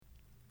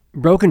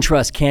Broken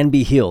trust can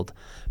be healed,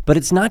 but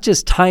it's not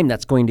just time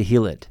that's going to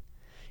heal it.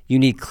 You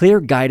need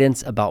clear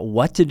guidance about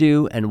what to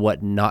do and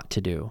what not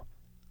to do.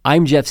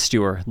 I'm Jeff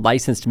Steuer,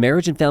 licensed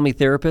marriage and family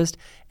therapist,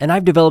 and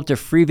I've developed a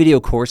free video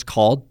course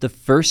called The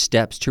First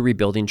Steps to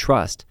Rebuilding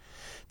Trust.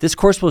 This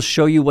course will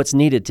show you what's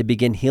needed to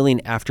begin healing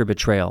after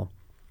betrayal.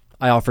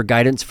 I offer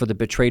guidance for the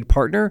betrayed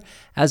partner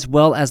as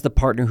well as the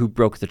partner who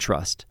broke the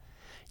trust.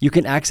 You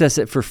can access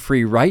it for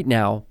free right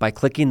now by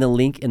clicking the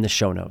link in the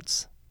show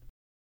notes.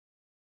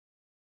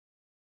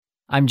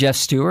 I'm Jeff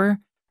Steuer,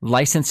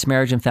 licensed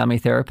marriage and family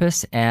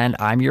therapist, and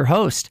I'm your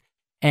host.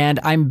 And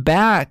I'm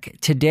back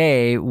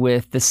today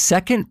with the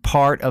second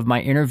part of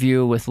my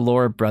interview with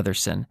Laura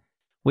Brotherson.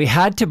 We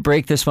had to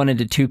break this one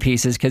into two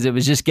pieces because it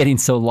was just getting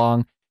so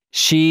long.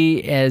 She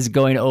is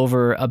going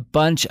over a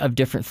bunch of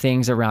different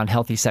things around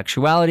healthy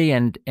sexuality,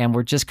 and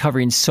we're just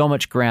covering so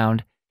much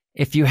ground.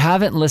 If you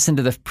haven't listened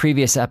to the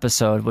previous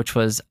episode, which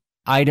was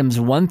items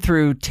 1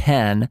 through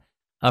 10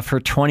 of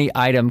her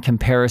 20-item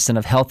comparison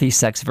of healthy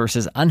sex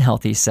versus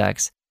unhealthy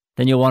sex,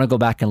 then you'll want to go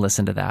back and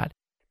listen to that,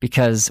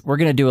 because we're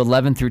going to do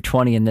 11 through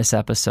 20 in this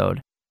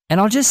episode. And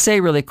I'll just say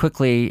really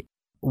quickly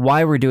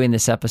why we're doing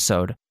this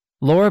episode.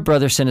 Laura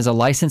Brotherson is a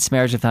licensed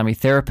marriage and family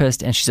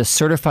therapist, and she's a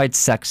certified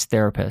sex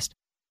therapist.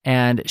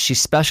 And she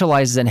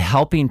specializes in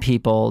helping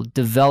people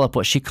develop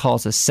what she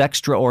calls a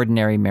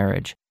sextraordinary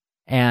marriage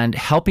and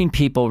helping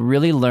people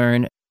really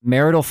learn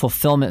marital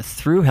fulfillment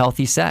through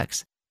healthy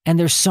sex. And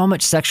there's so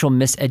much sexual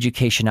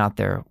miseducation out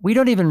there. We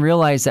don't even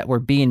realize that we're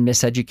being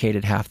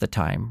miseducated half the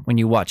time. When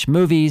you watch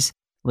movies,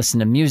 listen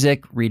to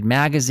music, read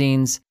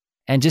magazines,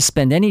 and just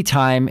spend any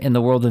time in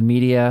the world of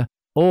media,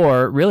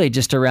 or really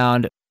just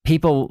around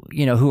people,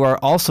 who are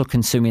also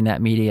consuming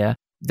that media,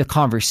 the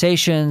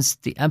conversations,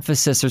 the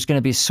emphasis, there's going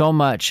to be so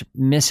much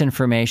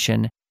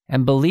misinformation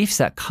and beliefs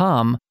that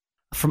come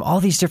from all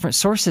these different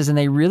sources, and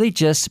they really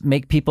just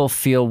make people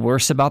feel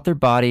worse about their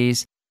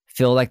bodies,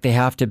 feel like they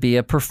have to be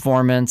a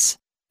performance.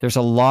 There's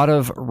a lot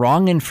of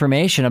wrong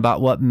information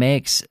about what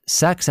makes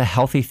sex a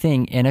healthy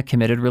thing in a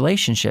committed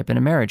relationship, in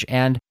a marriage.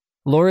 And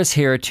Laura's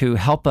here to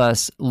help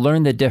us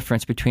learn the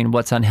difference between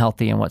what's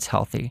unhealthy and what's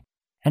healthy.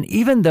 And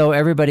even though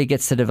everybody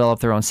gets to develop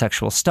their own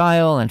sexual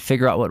style and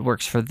figure out what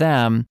works for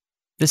them,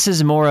 this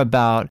is more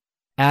about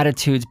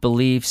attitudes,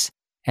 beliefs,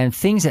 and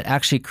things that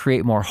actually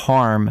create more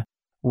harm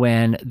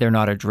when they're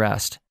not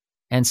addressed.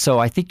 And so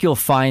I think you'll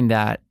find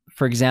that,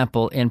 for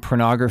example, in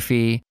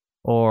pornography,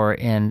 or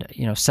in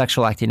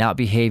sexual acting out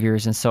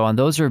behaviors and so on,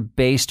 those are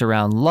based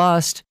around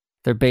lust.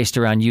 They're based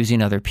around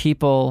using other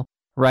people,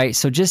 right?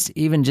 So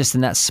even just in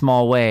that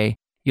small way,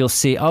 you'll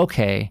see,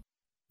 okay,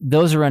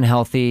 those are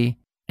unhealthy.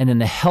 And then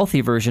the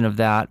healthy version of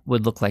that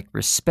would look like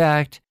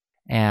respect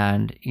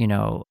and,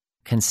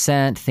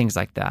 consent, things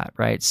like that,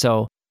 right?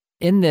 So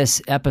in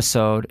this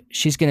episode,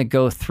 she's going to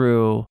go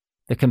through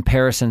the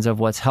comparisons of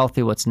what's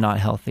healthy, what's not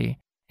healthy.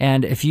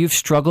 And if you've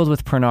struggled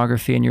with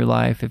pornography in your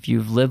life, if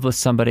you've lived with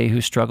somebody who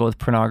struggled with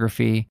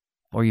pornography,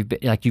 or you've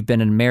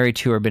been married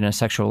to or been in a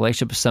sexual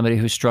relationship with somebody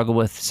who struggled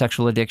with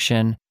sexual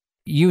addiction,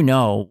 you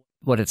know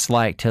what it's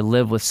like to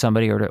live with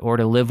somebody or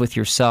to live with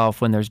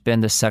yourself when there's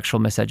been this sexual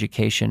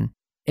miseducation.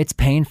 It's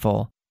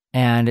painful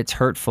and it's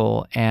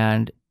hurtful,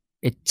 and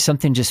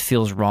something just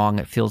feels wrong.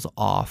 It feels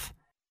off.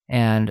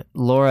 And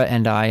Laura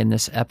and I in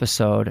this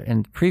episode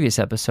and previous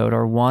episode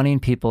are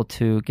wanting people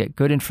to get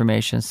good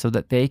information so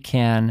that they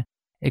can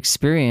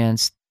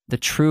experience the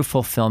true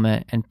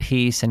fulfillment and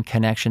peace and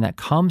connection that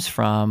comes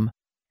from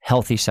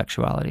healthy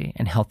sexuality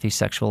and healthy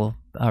sexual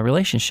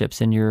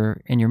relationships in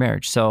your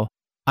marriage. So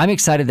I'm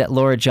excited that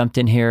Laura jumped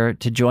in here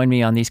to join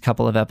me on these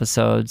couple of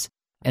episodes.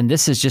 And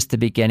this is just the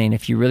beginning.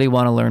 If you really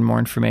want to learn more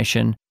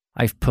information,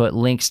 I've put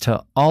links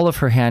to all of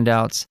her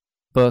handouts,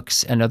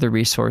 books, and other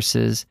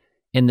resources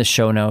in the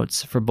show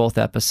notes for both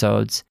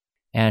episodes.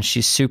 And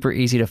she's super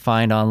easy to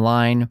find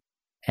online,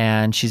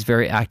 and she's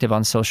very active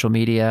on social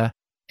media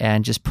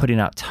and just putting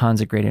out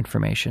tons of great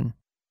information.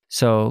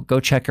 So go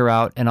check her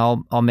out, and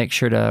I'll make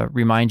sure to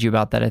remind you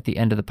about that at the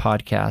end of the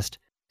podcast.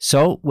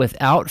 So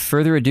without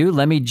further ado,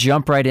 let me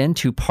jump right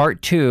into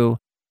part 2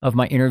 of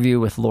my interview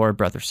with Laura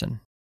Brotherson.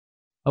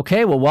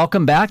 Okay, well,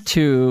 welcome back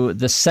to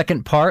the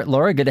second part.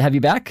 Laura, good to have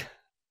you back.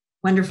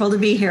 Wonderful to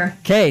be here.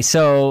 Okay,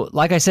 so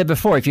like I said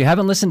before, if you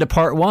haven't listened to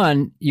part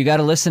 1, you got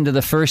to listen to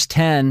the first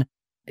 10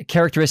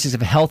 characteristics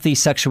of healthy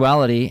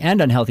sexuality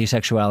and unhealthy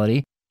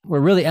sexuality. We're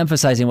really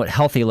emphasizing what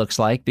healthy looks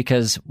like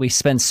because we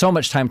spend so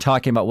much time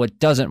talking about what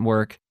doesn't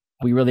work.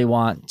 We really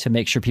want to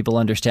make sure people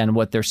understand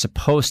what they're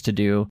supposed to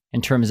do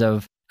in terms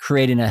of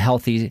creating a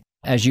healthy,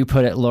 as you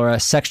put it, Laura,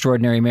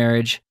 sextraordinary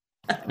marriage,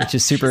 which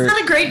is super. Isn't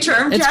that a great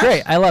term, It's Jeff?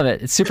 great. I love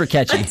it. It's super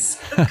catchy.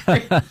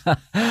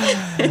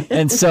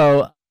 And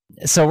so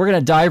we're going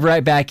to dive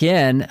right back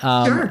in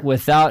Sure.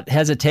 without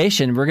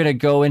hesitation. We're going to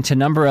go into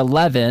number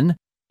 11.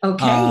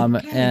 Okay.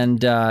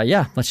 And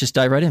let's just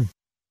dive right in.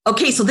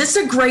 Okay, so this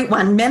is a great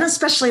one. Men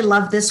especially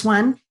love this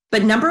one.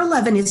 But number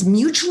 11 is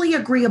mutually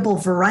agreeable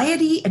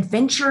variety,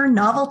 adventure,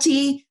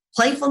 novelty,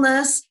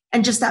 playfulness,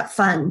 and just that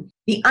fun.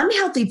 The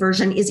unhealthy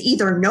version is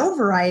either no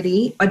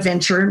variety,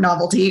 adventure,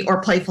 novelty, or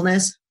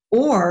playfulness,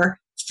 or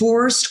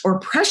forced or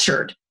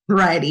pressured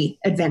variety,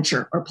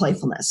 adventure, or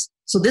playfulness.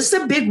 So this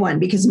is a big one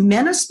because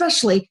men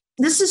especially,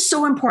 this is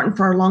so important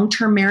for our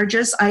long-term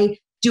marriages. I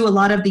do a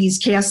lot of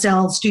these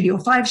KSL Studio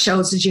 5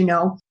 shows, as you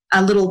know,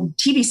 little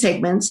TV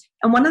segments.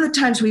 And one of the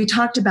times we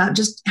talked about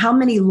just how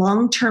many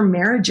long-term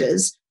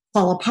marriages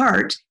fall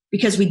apart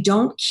because we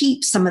don't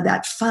keep some of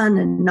that fun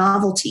and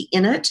novelty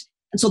in it.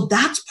 And so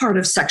that's part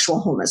of sexual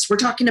wholeness. We're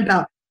talking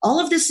about all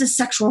of this is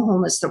sexual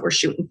wholeness that we're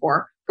shooting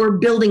for, we're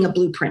building a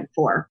blueprint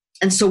for.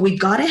 And so we've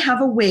got to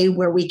have a way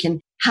where we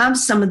can have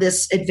some of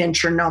this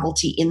adventure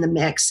novelty in the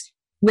mix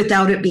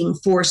without it being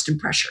forced and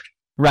pressured.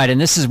 Right.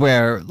 And this is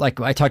where, like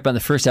I talked about in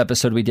the first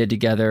episode we did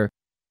together,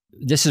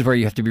 this is where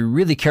you have to be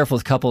really careful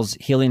with couples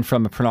healing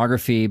from a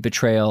pornography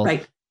betrayal.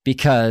 Right.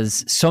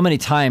 Because so many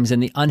times in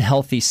the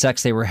unhealthy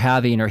sex they were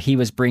having or he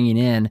was bringing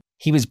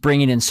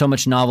in so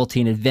much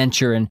novelty and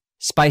adventure and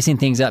spicing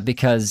things up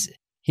because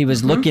he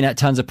was looking at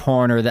tons of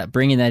porn or that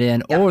bringing that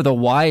in. Yep. Or the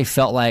wife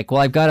felt like,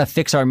 well, I've got to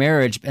fix our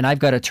marriage and I've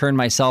got to turn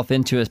myself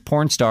into a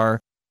porn star.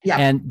 Yep.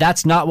 And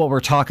that's not what we're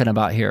talking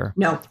about here.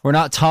 No. We're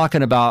not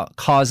talking about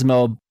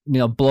Cosmo,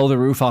 blow the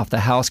roof off the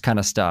house kind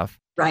of stuff.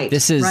 Right.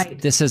 This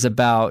is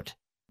about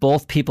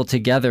both people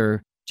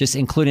together, just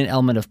including an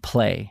element of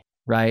play.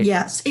 Right.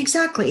 Yes,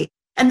 exactly.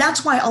 And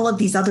that's why all of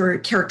these other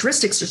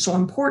characteristics are so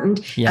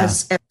important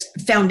as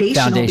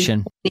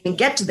foundation. And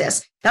get to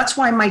this. That's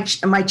why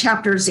my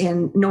chapters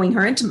in Knowing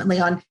Her Intimately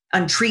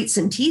on treats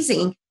and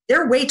teasing,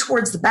 they're way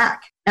towards the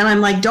back. And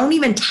I'm like, don't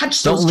even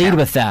touch those. Don't lead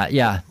with that.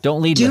 Yeah.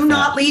 Don't lead with that. Do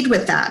not lead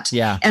with that.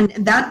 Yeah. And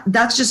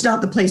that's just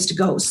not the place to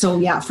go. So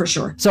yeah, for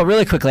sure. So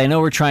really quickly, I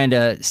know we're trying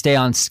to stay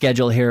on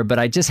schedule here, but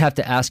I just have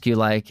to ask you,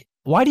 like,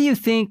 why do you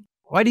think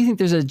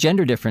there's a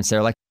gender difference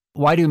there? Like,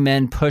 why do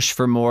men push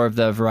for more of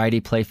the variety,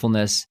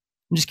 playfulness?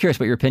 I'm just curious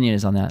what your opinion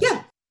is on that.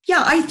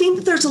 Yeah. I think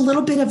that there's a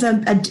little bit of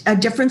a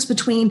difference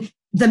between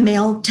the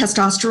male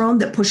testosterone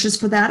that pushes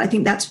for that. I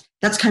think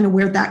that's kind of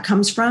where that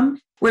comes from.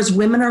 Whereas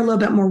women are a little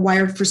bit more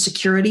wired for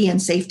security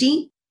and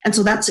safety. And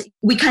so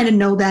we kind of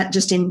know that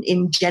just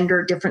in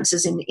gender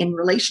differences in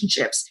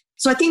relationships.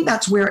 So I think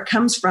that's where it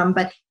comes from.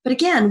 But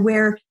again,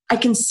 where I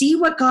can see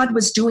what God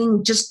was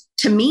doing just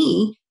to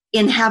me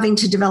in having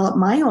to develop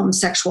my own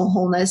sexual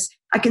wholeness,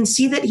 I can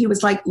see that he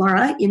was like,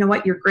 Laura, you know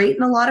what? You're great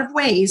in a lot of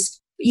ways.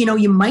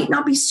 You might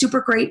not be super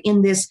great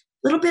in this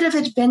little bit of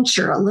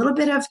adventure, a little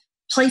bit of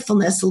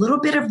playfulness, a little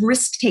bit of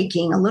risk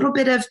taking, a little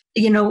bit of,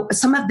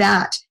 some of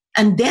that.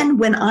 And then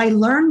when I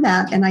learned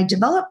that and I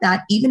developed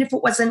that, even if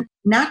it wasn't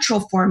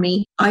natural for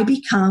me, I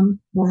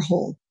become more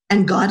whole.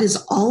 And God is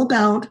all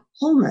about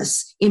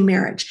wholeness in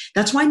marriage.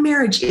 That's why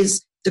marriage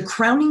is the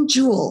crowning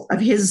jewel of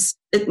his,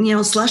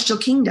 celestial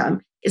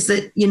kingdom, is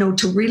that,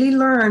 to really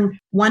learn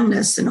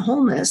oneness and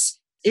wholeness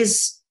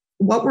is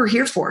what we're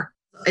here for,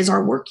 is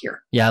our work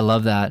here. Yeah, I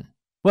love that.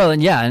 Well,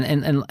 and yeah,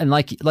 and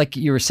like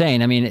you were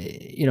saying, I mean,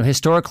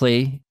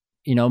 historically,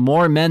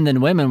 more men than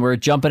women were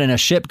jumping in a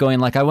ship going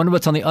like, I wonder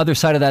what's on the other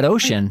side of that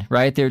ocean,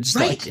 right? They're just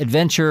like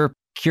adventure,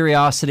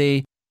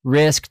 curiosity,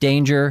 risk,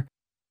 danger.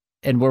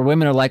 And where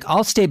women are like,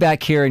 I'll stay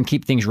back here and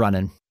keep things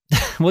running.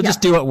 We'll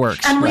just do what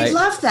works. And we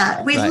love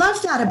that. We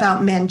love that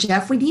about men,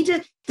 Jeff. We need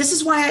to, this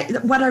is why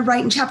what I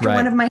write in chapter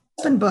 1 of my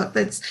husband book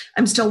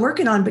I'm still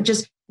working on, but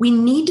just, we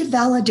need to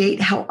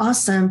validate how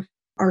awesome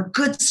our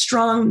good,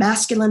 strong,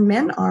 masculine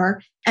men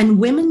are. And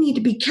women need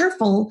to be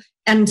careful,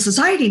 and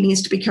society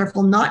needs to be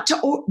careful not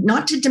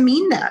to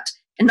demean that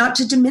and not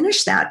to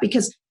diminish that,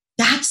 because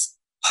that's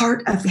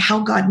part of how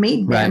God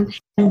made men. Right.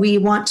 And we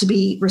want to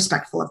be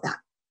respectful of that.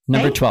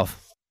 Number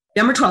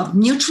 12,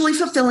 mutually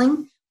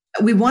fulfilling.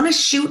 We want to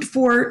shoot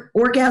for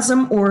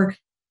orgasm or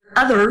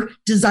other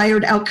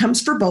desired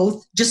outcomes for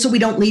both, just so we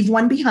don't leave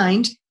one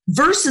behind,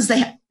 versus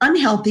the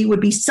unhealthy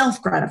would be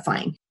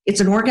self-gratifying. It's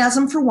an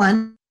orgasm for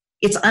one.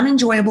 It's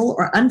unenjoyable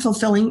or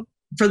unfulfilling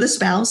for the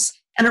spouse,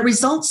 and it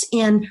results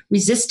in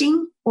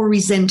resisting or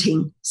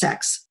resenting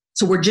sex.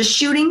 So we're just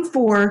shooting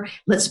for,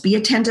 let's be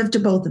attentive to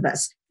both of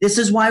us. This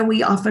is why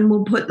we often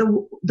will put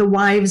the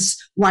wife's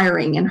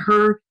wiring and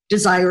her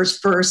desires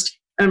first,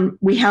 and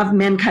we have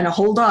men kind of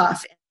hold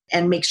off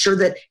and make sure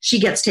that she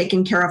gets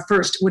taken care of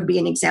first, would be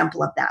an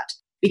example of that.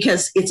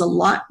 Because it's a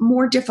lot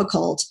more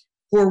difficult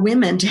for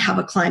women to have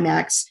a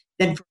climax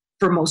than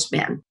for most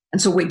men.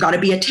 And so we've got to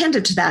be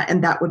attentive to that.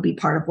 And that would be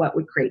part of what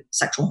would create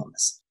sexual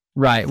wholeness.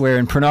 Right. Where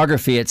in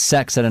pornography, it's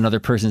sex at another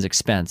person's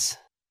expense.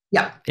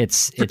 Yeah.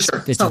 It's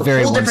so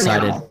very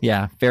one-sided.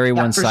 Yeah. Very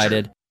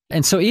one-sided. Sure.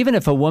 And so even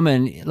if a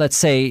woman, let's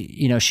say,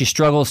 she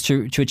struggles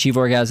to achieve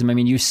orgasm. I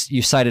mean, you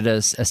cited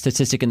a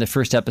statistic in the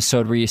first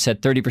episode where you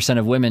said 30%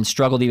 of women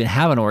struggle to even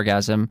have an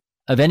orgasm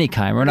of any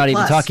kind. We're not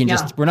even talking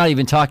we're not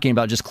even talking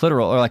about just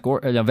clitoral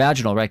or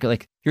vaginal, right?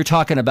 Like you're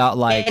talking about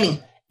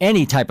like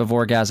any type of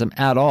orgasm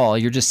at all.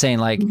 You're just saying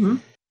like,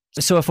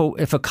 so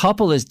if a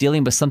couple is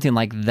dealing with something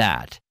like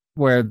that,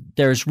 where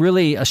there's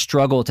really a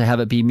struggle to have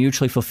it be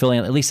mutually fulfilling,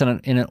 at least in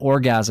an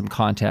orgasm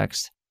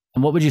context,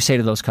 what would you say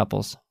to those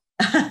couples?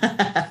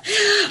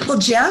 Well,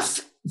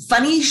 Jeff,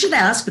 funny you should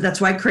ask, but that's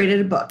why I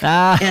created a book.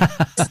 And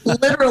it's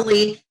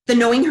literally the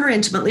Knowing Her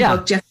Intimately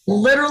book. Jeff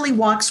literally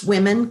walks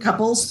women,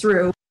 couples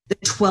through the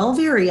 12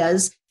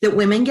 areas that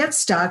women get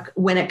stuck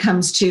when it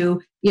comes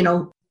to,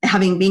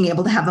 being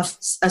able to have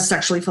a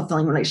sexually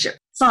fulfilling relationship.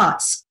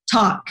 Thoughts,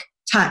 talk,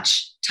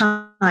 touch,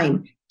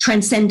 time,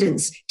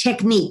 transcendence,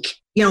 technique,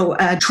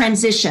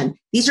 transition.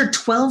 These are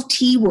 12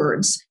 T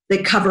words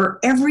that cover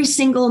every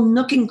single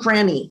nook and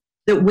cranny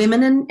that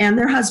women and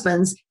their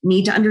husbands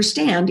need to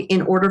understand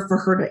in order for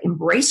her to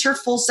embrace her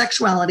full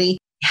sexuality,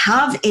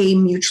 have a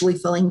mutually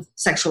fulfilling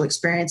sexual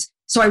experience.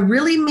 So I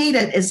really made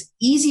it as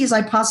easy as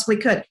I possibly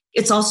could.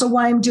 It's also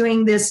why I'm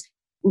doing this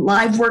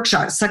live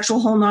workshop, sexual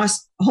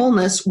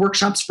wholeness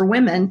workshops for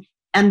women.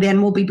 And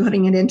then we'll be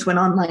putting it into an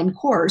online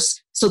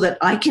course so that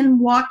I can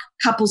walk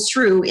couples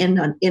through in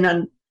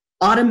an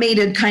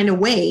automated kind of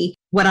way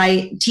what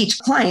I teach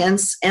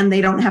clients, and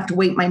they don't have to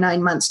wait my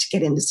 9 months to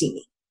get in to see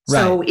me. Right.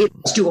 So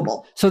it's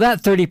doable. So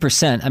that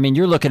 30%, I mean,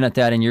 you're looking at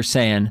that and you're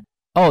saying,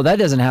 oh, that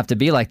doesn't have to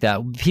be like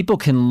that. People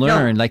can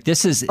learn. No. Like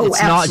this is,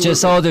 it's not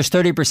just, there's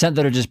 30%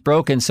 that are just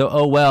broken. So,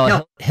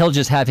 he'll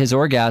just have his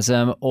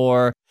orgasm,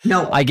 or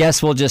I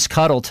guess we'll just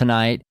cuddle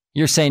tonight.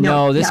 You're saying,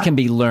 this can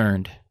be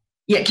learned.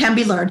 Yeah, it can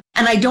be learned.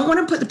 And I don't want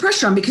to put the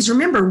pressure on, because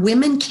remember,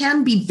 women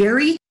can be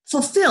very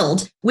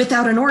fulfilled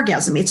without an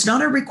orgasm. It's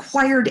not a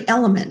required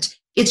element.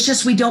 It's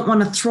just we don't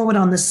want to throw it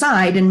on the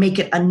side and make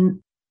it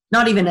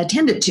not even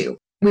attended to.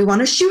 We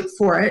want to shoot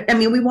for it. I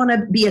mean, we want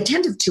to be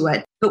attentive to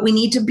it, but we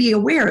need to be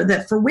aware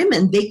that for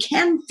women, they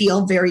can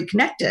feel very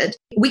connected.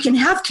 We can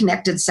have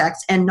connected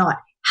sex and not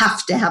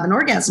have to have an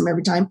orgasm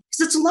every time,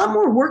 because it's a lot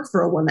more work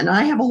for a woman.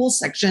 I have a whole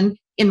section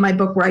in my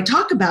book where I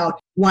talk about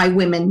why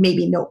women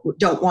maybe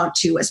don't want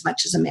to as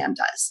much as a man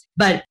does.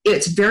 But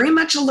it's very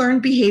much a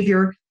learned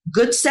behavior.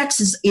 Good sex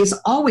is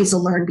always a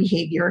learned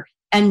behavior.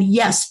 And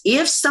yes,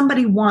 if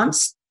somebody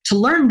wants to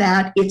learn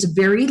that, it's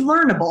very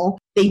learnable.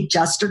 They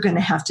just are going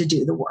to have to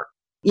do the work.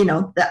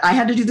 I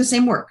had to do the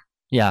same work.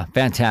 Yeah,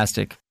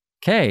 fantastic.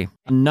 Okay,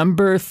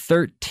 number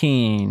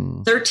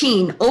 13.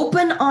 13,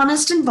 open,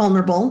 honest, and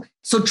vulnerable.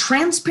 So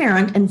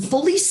transparent and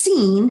fully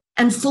seen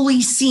and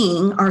fully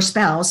seeing our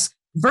spouse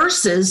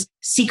versus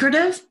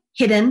secretive,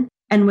 hidden,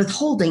 and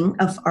withholding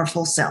of our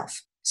full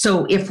self.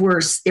 So if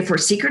we're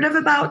secretive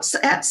about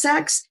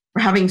sex,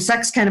 we're having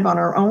sex kind of on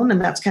our own,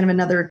 and that's kind of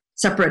another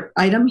separate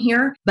item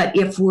here. But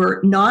if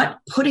we're not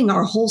putting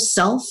our whole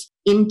self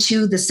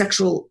into the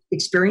sexual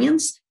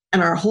experience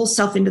and our whole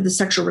self into the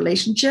sexual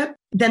relationship,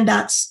 then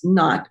that's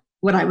not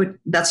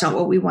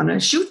what we want to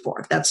shoot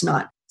for. That's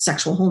not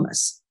sexual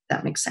wholeness.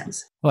 That makes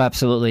sense. Oh,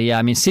 absolutely. Yeah.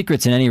 I mean,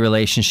 secrets in any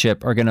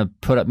relationship are going to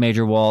put up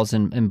major walls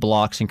and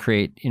blocks and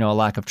create, a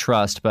lack of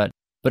trust. But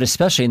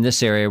especially in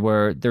this area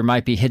where there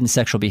might be hidden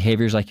sexual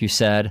behaviors, like you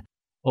said,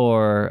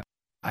 or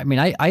I mean,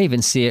 I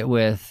even see it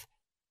with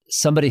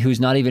somebody who's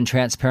not even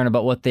transparent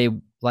about what they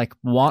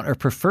want or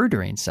prefer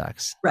during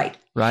sex. Right.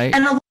 Right.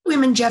 And a lot of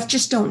women, Jeff,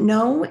 just don't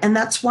know. And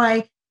that's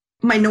why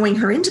my Knowing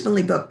Her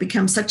Intimately book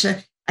becomes such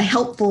a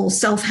helpful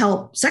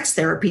self-help sex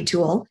therapy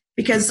tool,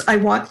 because I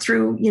walk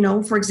through,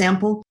 for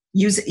example,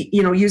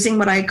 using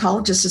what I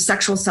call just a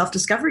sexual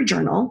self-discovery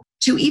journal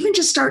to even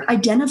just start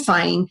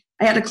identifying.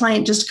 I had a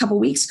client just a couple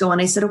of weeks ago,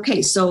 and I said,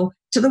 okay, so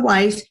to the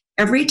wife,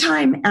 every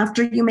time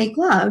after you make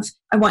love,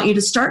 I want you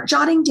to start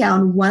jotting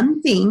down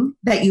one thing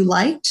that you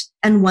liked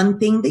and one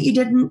thing that you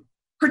didn't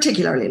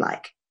particularly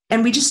like.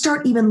 And we just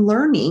start even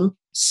learning,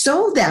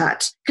 so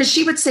that, because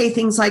she would say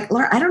things like,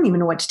 Laura, I don't even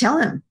know what to tell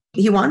him.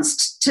 He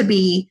wants to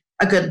be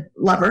a good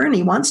lover and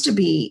he wants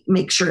to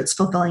make sure it's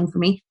fulfilling for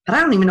me, but I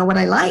don't even know what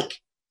I like.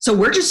 So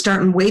we're just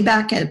starting way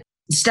back at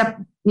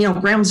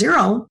ground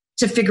zero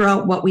to figure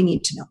out what we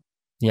need to know.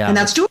 Yeah. And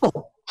that's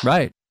doable.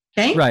 Right.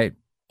 Okay. Right.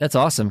 That's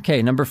awesome.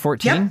 Okay. Number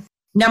 14. Yep.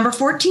 Number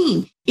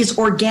 14 is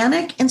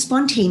organic and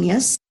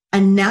spontaneous,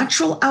 a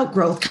natural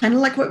outgrowth, kind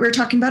of like what we were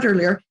talking about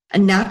earlier, a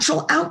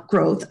natural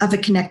outgrowth of a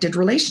connected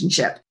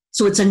relationship.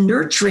 So it's a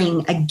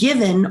nurturing, a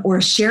given or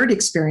a shared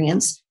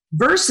experience,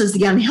 versus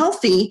the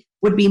unhealthy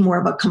would be more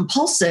of a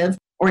compulsive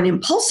or an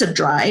impulsive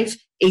drive,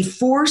 a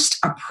forced,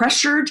 a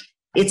pressured.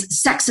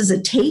 It's sex as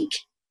a take,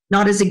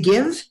 not as a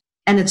give.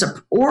 And it's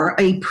a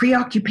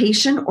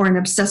preoccupation or an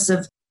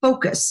obsessive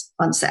focus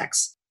on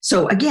sex.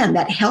 So again,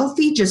 that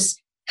healthy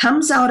just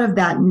comes out of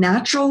that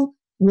natural,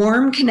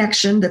 warm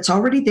connection that's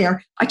already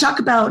there. I talk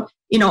about,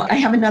 I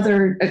have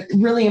another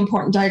really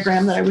important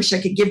diagram that I wish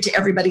I could give to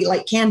everybody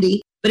like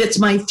candy, but it's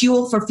my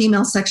fuel for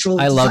female sexual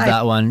desire. I love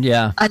that one.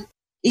 Yeah.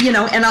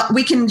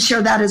 We can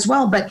share that as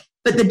well. But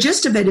the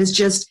gist of it is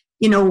just,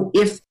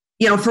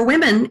 for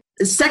women,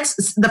 sex,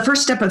 the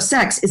first step of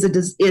sex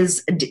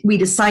is we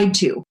decide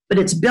to, but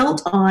it's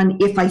built on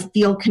if I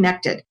feel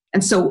connected.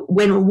 And so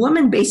when a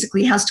woman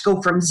basically has to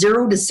go from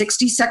 0 to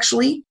 60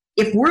 sexually,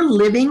 if we're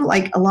living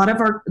like a lot of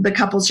the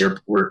couples here,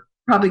 we're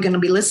probably going to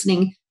be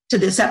listening to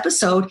this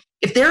episode,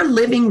 if they're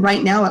living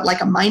right now at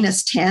like a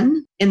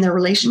 -10 in their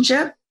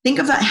relationship, think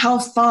about how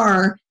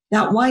far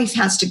that wife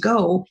has to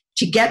go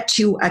to get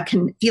to a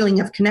feeling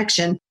of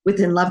connection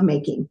within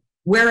lovemaking.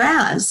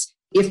 Whereas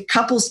if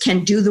couples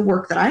can do the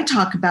work that I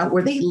talk about,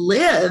 where they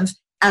live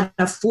at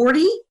a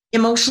 40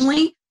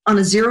 emotionally on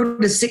a 0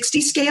 to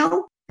 60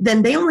 scale,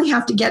 then they only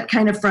have to get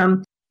kind of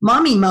from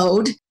mommy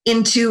mode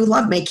into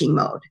lovemaking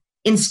mode.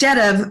 Instead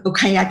of,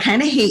 okay, I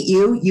kind of hate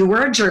you. You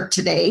were a jerk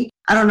today.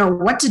 I don't know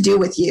what to do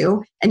with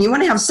you. And you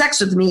want to have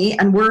sex with me,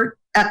 and we're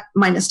at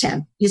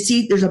 -10. You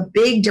see, there's a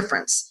big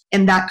difference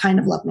in that kind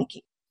of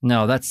lovemaking.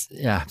 No,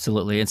 yeah,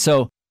 absolutely. And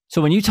so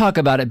when you talk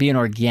about it being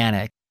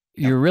organic,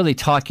 you're really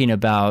talking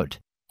about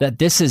that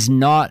this is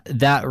not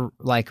that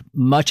like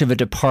much of a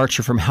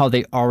departure from how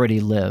they already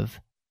live,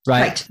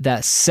 right?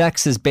 That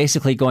sex is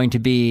basically going to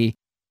be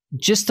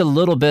just a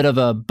little bit of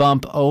a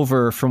bump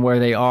over from where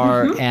they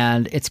are.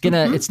 And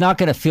it's not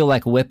gonna feel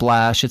like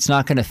whiplash. It's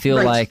not gonna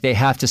feel like they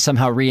have to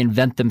somehow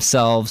reinvent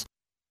themselves,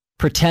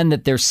 pretend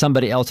that there's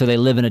somebody else or they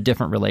live in a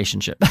different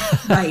relationship.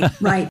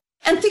 Right.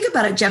 And think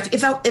about it, Jeff,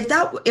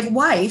 if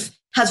wife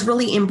has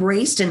really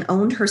embraced and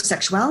owned her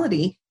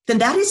sexuality, then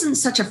that isn't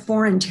such a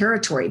foreign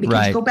territory,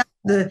 because go back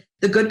to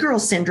the good girl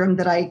syndrome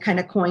that I kind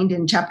of coined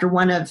in chapter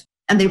 1 of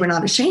And They Were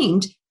Not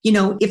Ashamed. You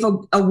know, if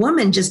a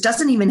woman just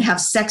doesn't even have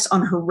sex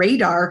on her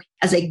radar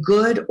as a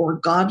good or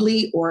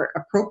godly or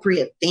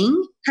appropriate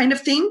thing,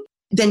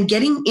 then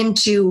getting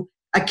into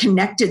a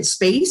connected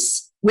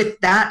space with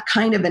that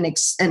kind of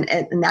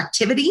an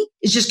activity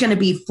is just going to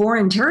be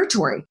foreign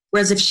territory.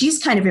 Whereas if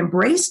she's kind of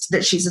embraced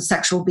that she's a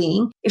sexual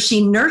being, if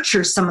she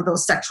nurtures some of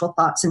those sexual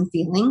thoughts and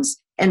feelings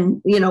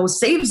and,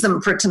 saves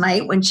them for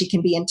tonight when she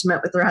can be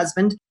intimate with her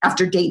husband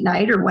after date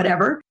night or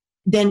whatever,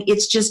 then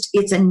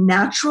it's a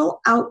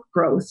natural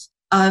outgrowth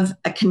of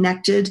a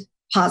connected,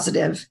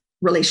 positive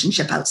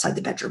relationship outside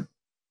the bedroom.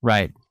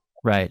 Right.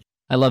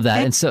 I love that.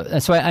 Okay. And so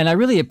that's why, and I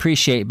really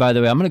appreciate, by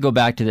the way, I'm going to go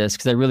back to this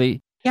because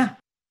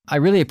I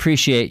really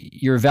appreciate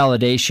your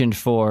validation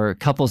for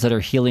couples that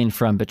are healing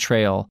from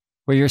betrayal,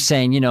 where you're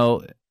saying, a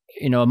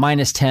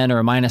 -10 or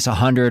a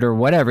 -100 or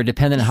whatever,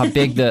 depending on how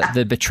big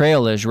the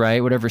betrayal is,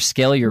 right? Whatever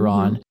scale you're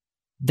on,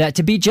 that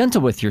to be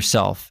gentle with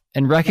yourself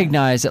and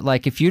recognize that,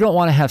 like, if you don't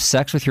want to have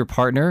sex with your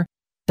partner,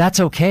 that's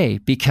okay,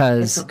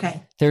 because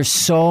there's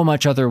so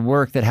much other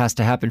work that has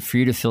to happen for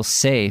you to feel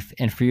safe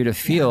and for you to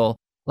feel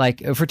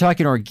like, if we're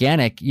talking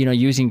organic,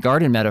 using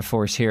garden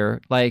metaphors here,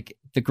 like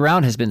the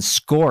ground has been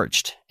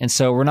scorched. And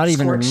so we're not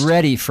even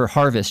ready for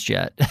harvest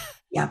yet.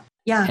 Yeah.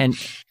 And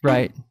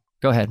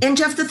go ahead. And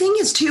Jeff, the thing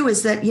is too,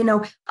 is that,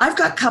 I've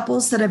got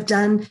couples that have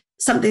done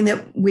something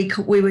that we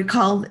would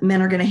call,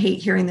 men are going to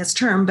hate hearing this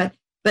term, but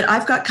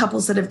I've got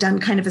couples that have done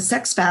kind of a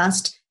sex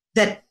fast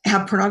that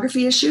have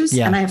pornography issues.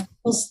 And I have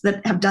couples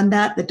that have done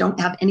that don't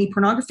have any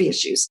pornography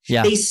issues.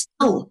 Yeah. They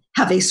still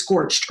have a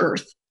scorched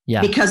earth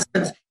because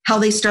of how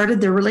they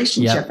started their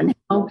relationship and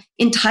how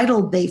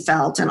entitled they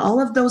felt and all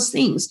of those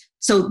things.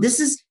 So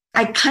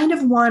I kind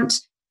of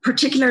want,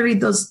 particularly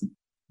those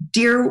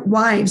dear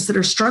wives that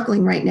are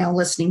struggling right now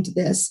listening to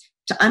this,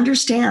 to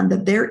understand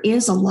that there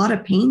is a lot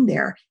of pain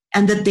there,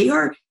 and that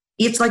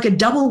it's like a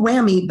double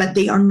whammy, but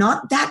they are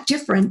not that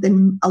different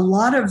than a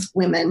lot of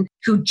women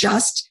who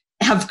just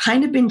have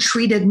kind of been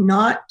treated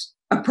not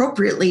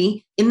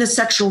appropriately in the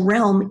sexual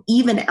realm,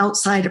 even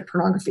outside of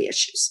pornography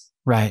issues.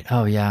 Right.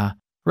 Oh, yeah.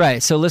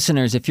 Right. So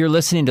listeners, if you're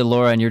listening to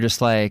Laura and you're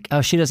just like,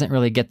 oh, she doesn't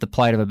really get the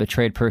plight of a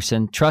betrayed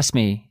person, trust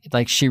me,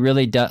 like she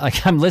really does.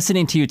 Like, I'm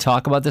listening to you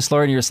talk about this,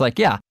 Laura, and you're just like,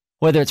 yeah,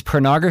 whether it's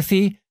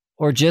pornography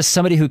or just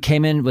somebody who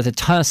came in with a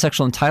ton of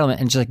sexual entitlement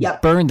and just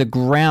burned the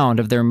ground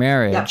of their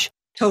marriage.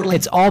 Totally.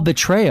 It's all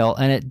betrayal,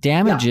 and it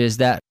damages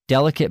that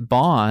delicate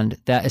bond,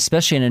 that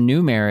especially in a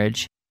new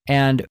marriage.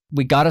 And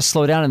we got to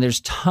slow down. And there's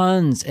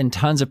tons and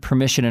tons of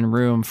permission and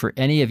room for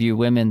any of you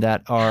women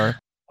that are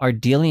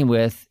dealing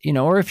with,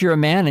 or if you're a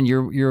man and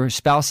your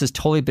spouse has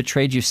totally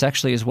betrayed you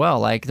sexually as well,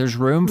 like there's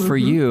room for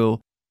you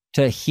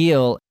to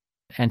heal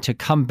and to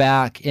come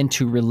back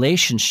into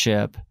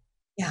relationship.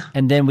 Yeah.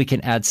 And then we can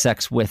add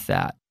sex with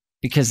that,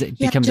 because it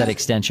becomes Jeff, that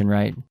extension,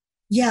 right?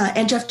 Yeah.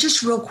 And Jeff,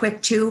 just real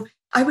quick too,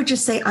 I would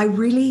just say I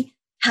really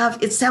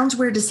have, it sounds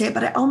weird to say it,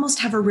 but I almost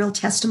have a real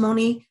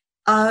testimony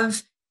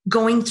of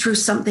going through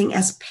something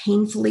as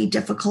painfully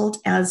difficult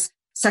as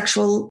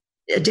sexual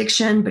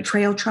addiction,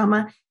 betrayal,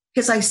 trauma,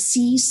 because I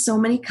see so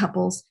many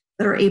couples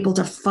that are able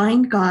to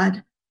find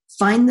God,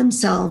 find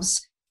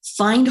themselves,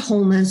 find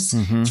wholeness,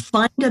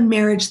 find a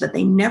marriage that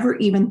they never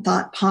even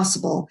thought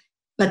possible.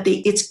 But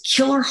it's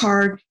killer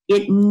hard.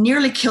 It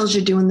nearly kills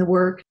you doing the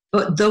work.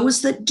 But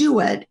those that do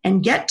it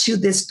and get to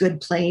this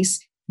good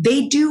place,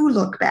 they do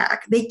look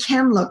back. They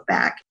can look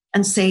back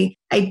and say,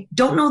 I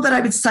don't know that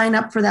I would sign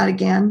up for that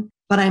again,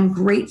 but I'm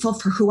grateful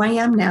for who I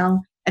am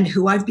now and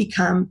who I've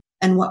become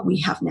and what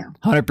we have now.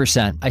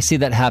 100%. I see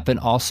that happen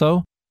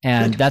also.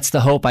 And that's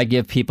the hope I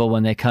give people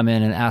when they come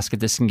in and ask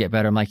if this can get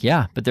better. I'm like,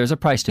 yeah, but there's a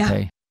price to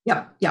pay.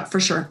 Yep, for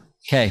sure.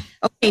 Okay,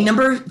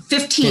 number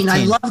 15.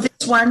 I love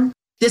this one.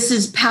 This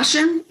is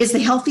passion is the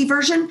healthy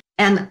version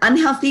and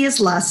unhealthy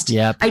is lust.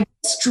 Yep. I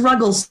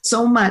struggle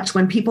so much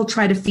when people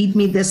try to feed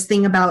me this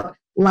thing about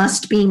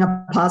lust being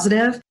a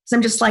positive. So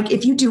I'm just like,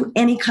 if you do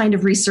any kind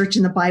of research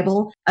in the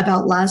Bible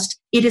about lust,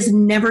 it is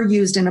never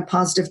used in a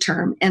positive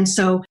term. And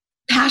so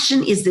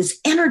Passion is this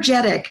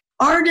energetic,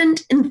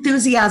 ardent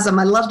enthusiasm.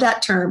 I love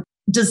that term.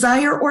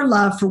 Desire or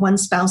love for one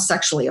spouse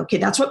sexually. Okay,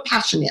 that's what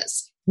passion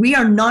is. We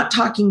are not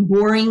talking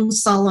boring,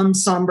 solemn,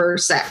 somber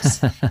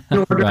sex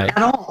Right.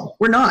 at all.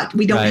 We're not.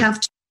 We don't Right.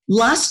 have to.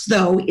 Lust,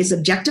 though, is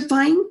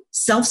objectifying,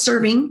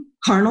 self-serving,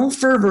 carnal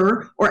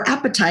fervor, or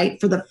appetite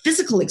for the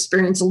physical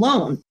experience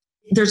alone.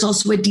 There's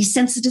also a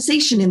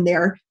desensitization in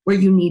there where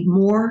you need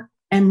more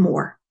and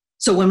more.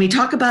 So when we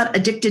talk about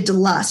addicted to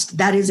lust,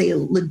 that is a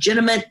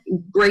legitimate,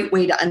 great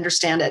way to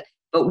understand it.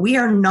 But we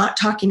are not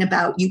talking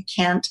about you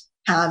can't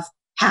have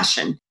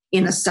passion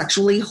in a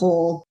sexually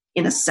whole,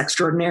 in a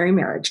sextraordinary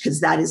marriage,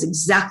 because that is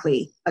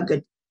exactly a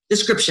good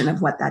description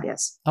of what that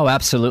is. Oh,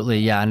 absolutely.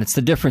 Yeah. And it's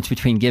the difference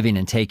between giving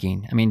and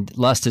taking. I mean,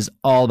 lust is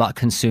all about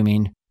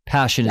consuming.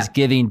 Passion is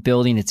giving,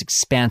 building, it's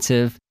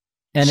expansive.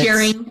 And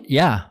sharing.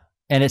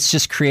 And it's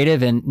just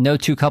creative, and no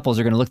two couples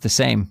are going to look the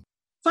same.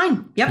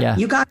 Fine. Yep. Yeah.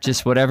 You got it.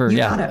 Just whatever. You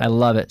got it. I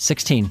love it.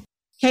 16.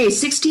 Okay.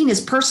 16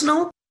 is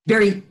personal,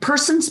 very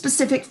person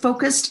specific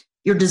focused.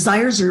 Your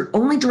desires are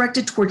only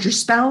directed towards your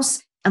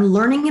spouse, and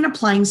learning and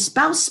applying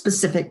spouse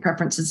specific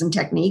preferences and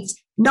techniques,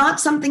 not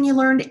something you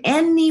learned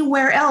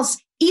anywhere else.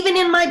 Even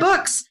in my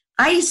books,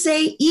 I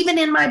say, even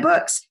in my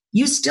books,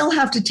 you still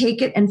have to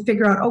take it and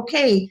figure out,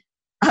 okay,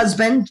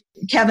 husband,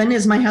 Kevin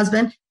is my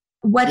husband.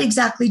 What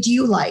exactly do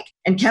you like?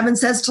 And Kevin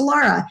says to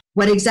Laura,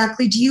 what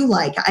exactly do you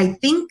like? I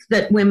think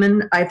that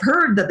women, I've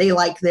heard that they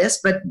like this,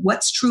 but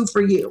what's true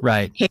for you?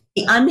 Right. Okay.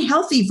 The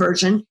unhealthy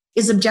version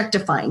is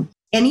objectifying.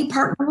 Any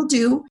partner will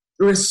do.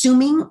 You're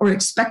assuming or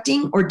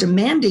expecting or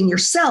demanding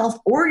yourself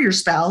or your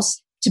spouse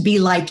to be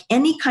like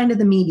any kind of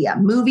the media,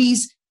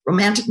 movies,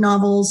 romantic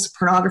novels,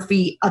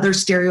 pornography, other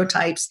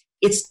stereotypes.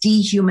 It's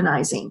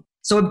dehumanizing.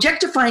 So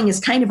objectifying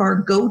is kind of our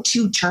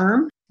go-to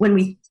term when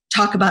we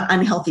talk about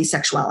unhealthy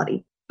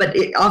sexuality. But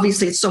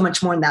obviously, it's so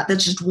much more than that.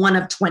 That's just one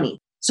of 20.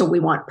 So we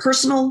want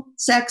personal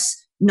sex,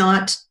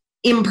 not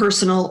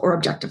impersonal or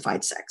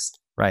objectified sex.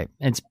 Right.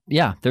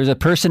 There's a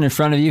person in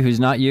front of you who's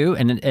not you,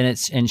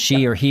 and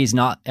she or he's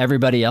not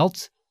everybody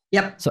else.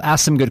 Yep. So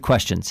ask some good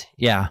questions.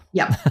 Yeah.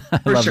 Yep.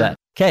 I love sure. that.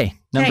 Okay.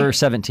 Number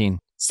 17.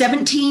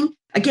 17,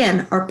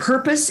 again, our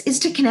purpose is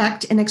to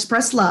connect and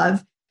express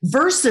love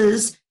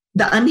versus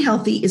the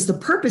unhealthy is the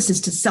purpose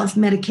is to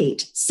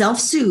self-medicate,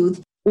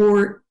 self-soothe,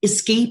 or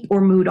escape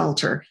or mood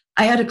alter.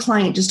 I had a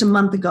client just a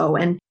month ago,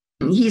 and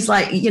he's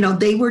like,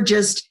 they were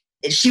just,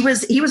 he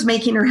was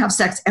making her have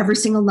sex every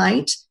single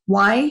night.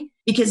 Why?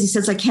 Because he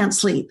says, I can't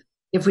sleep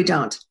if we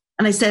don't.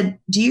 And I said,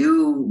 do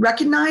you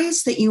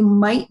recognize that you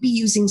might be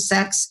using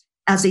sex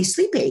as a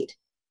sleep aid?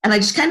 And I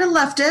just kind of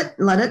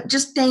let it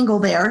just dangle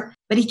there.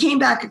 But he came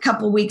back a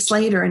couple of weeks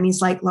later and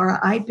he's like, Laura,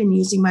 I've been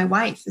using my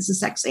wife as a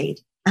sex aid.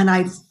 And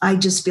I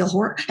just feel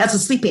horrible as a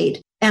sleep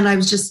aid. And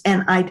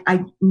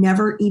I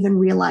never even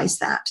realized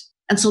that.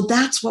 And so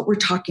that's what we're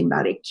talking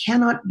about. It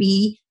cannot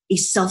be a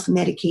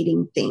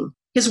self-medicating thing.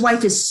 His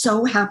wife is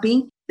so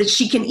happy that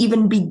she can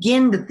even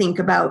begin to think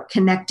about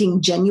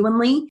connecting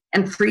genuinely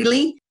and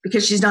freely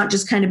because she's not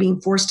just kind of being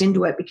forced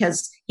into it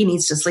because he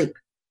needs to sleep.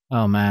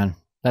 Oh, man.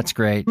 That's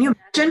great. Can you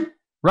imagine?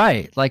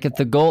 Right. Like if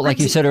the goal, like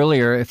you said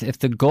earlier, if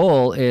the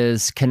goal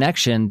is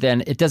connection,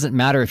 then it doesn't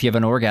matter if you have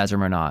an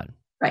orgasm or not.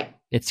 Right.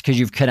 It's because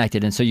you've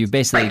connected. And so you've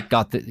basically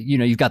got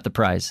you've got the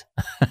prize.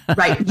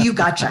 Right. You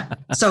gotcha.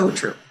 So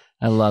true.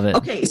 I love it.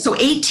 Okay. So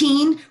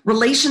 18,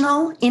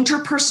 relational,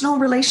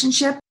 interpersonal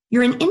relationship.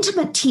 You're an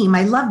intimate team.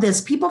 I love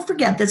this. People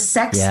forget that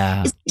sex is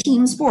a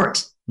team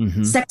sport.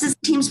 Mm-hmm. Sex is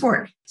a team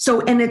sport.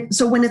 So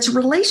when it's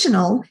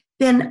relational,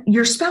 then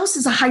your spouse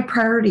is a high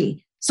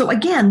priority. So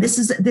again, this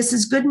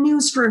is good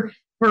news for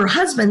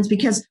husbands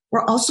because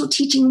we're also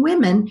teaching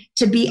women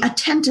to be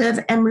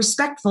attentive and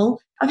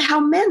respectful of how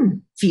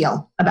men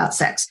feel about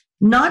sex,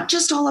 not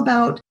just all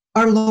about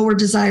our lower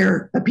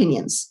desire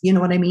opinions. You know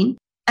what I mean?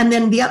 And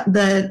then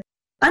the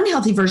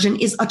unhealthy version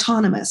is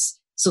autonomous.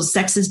 So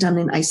sex is done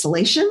in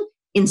isolation,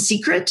 in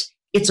secret.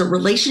 It's a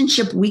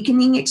relationship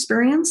weakening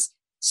experience.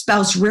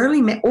 Spouse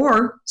rarely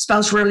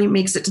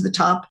makes it to the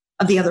top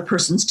of the other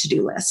person's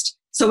to-do list.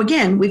 So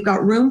again, we've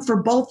got room for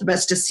both of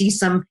us to see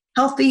some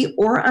healthy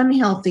or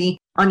unhealthy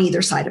on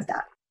either side of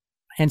that.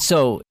 And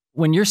so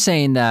when you're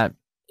saying that,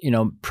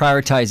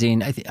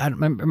 prioritizing, I don't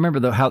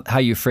remember how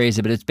you phrase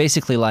it, but it's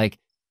basically like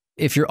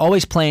if you're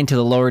always playing to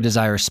the lower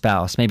desire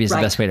spouse, maybe is the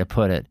best way to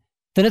put it,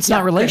 then it's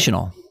not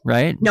relational,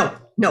 right? No,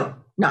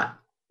 not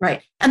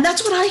right. And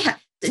that's what I had,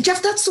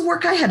 Jeff, that's the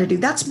work I had to do.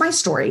 That's my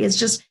story. It's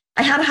just,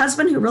 I had a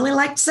husband who really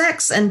liked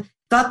sex and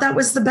thought that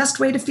was the best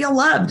way to feel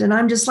loved. And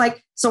I'm just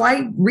like, so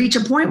I reach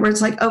a point where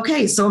it's like,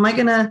 okay, so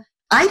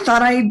I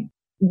thought I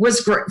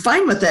was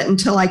fine with it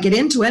until I get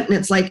into it. And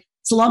it's like,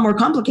 it's a lot more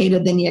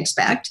complicated than you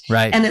expect.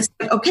 Right. And it's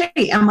like, okay,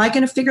 am I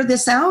going to figure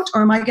this out?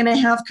 Or am I going to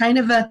have kind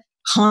of a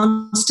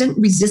constant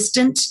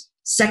resistant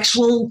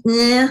sexual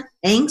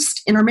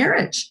angst in our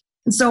marriage?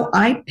 And so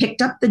I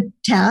picked up the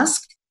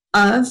task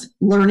of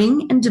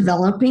learning and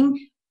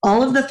developing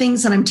all of the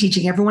things that I'm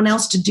teaching everyone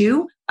else to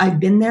do. I've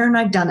been there and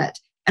I've done it.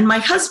 And my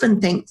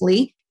husband,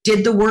 thankfully,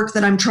 did the work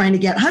that I'm trying to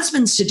get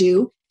husbands to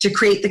do to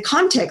create the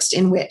context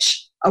in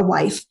which a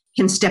wife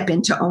can step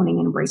into owning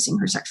and embracing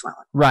her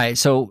sexuality. Right.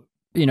 So,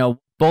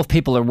 both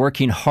people are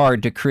working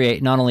hard to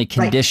create not only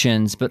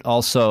conditions, but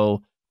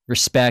also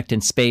respect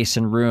and space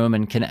and room.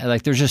 And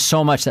there's just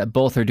so much that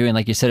both are doing.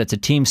 Like you said, it's a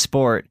team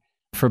sport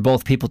for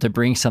both people to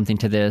bring something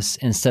to this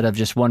instead of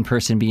just one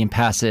person being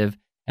passive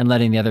and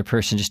letting the other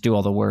person just do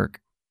all the work.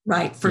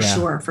 Right. For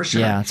sure.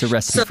 Yeah. It's a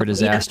recipe for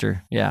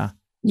disaster. Yeah.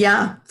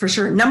 Yeah, for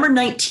sure. Number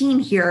 19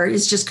 here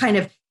is just kind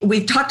of,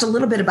 we've talked a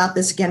little bit about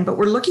this again, but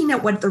we're looking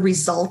at what the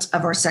result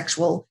of our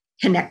sexual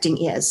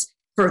connecting is.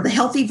 For the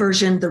healthy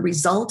version, the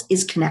result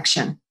is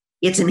connection.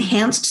 It's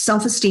enhanced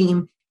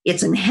self-esteem.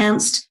 It's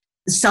enhanced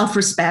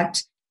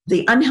self-respect.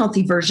 The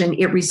unhealthy version,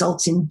 it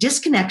results in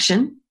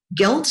disconnection,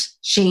 guilt,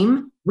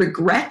 shame,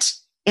 regret,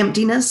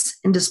 emptiness,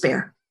 and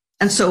despair.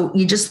 And so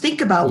you just think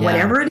about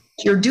whatever it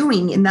is you're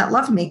doing in that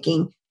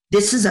lovemaking.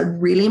 This is a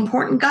really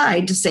important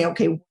guide to say,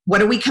 okay, what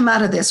do we come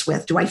out of this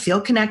with? Do I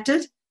feel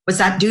connected? Was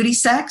that duty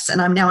sex?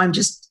 And I'm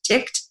just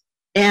ticked.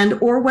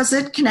 Or was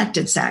it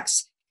connected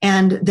sex?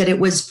 And that it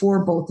was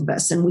for both of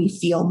us and we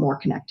feel more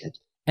connected.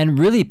 And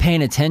really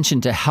paying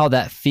attention to how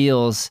that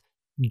feels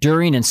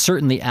during and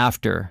certainly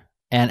after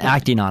and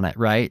acting on it,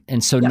 right?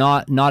 And so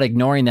not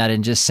ignoring that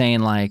and just saying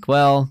like,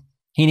 well,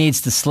 he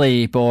needs to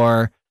sleep,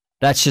 or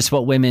that's just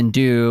what women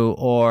do,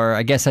 or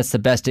I guess that's the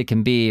best it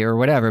can be, or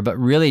whatever, but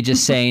really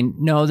just saying,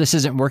 no, this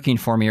isn't working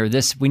for me, or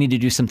this, we need to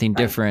do something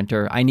different,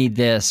 or I need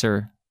this,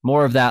 or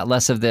more of that,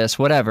 less of this,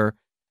 whatever.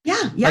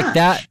 Yeah. Like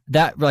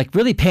that like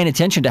really paying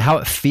attention to how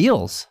it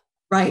feels.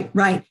 Right.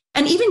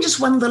 And even just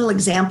one little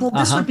example,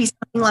 this would be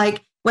something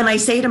like when I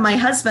say to my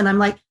husband, I'm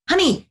like,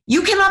 honey,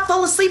 you cannot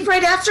fall asleep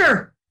right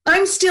after.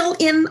 I'm still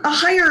in a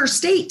higher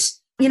state.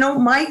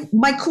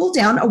 My cool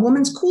down, a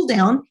woman's cool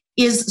down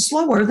is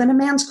slower than a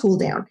man's cool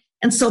down.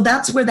 And so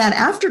that's where that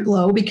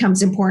afterglow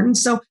becomes important.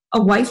 So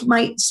a wife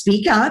might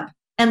speak up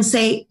and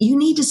say, you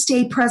need to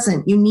stay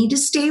present. You need to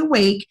stay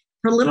awake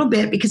for a little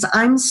bit because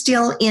I'm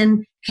still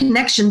in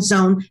connection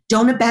zone.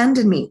 Don't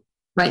abandon me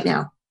right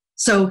now.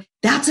 So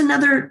that's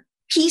another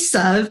piece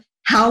of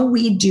how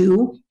we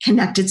do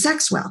connected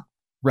sex well.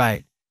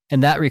 Right.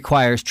 And that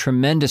requires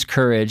tremendous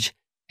courage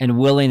and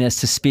willingness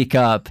to speak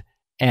up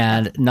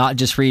and not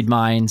just read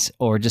minds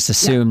or just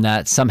assume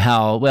that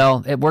somehow,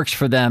 well, it works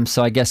for them,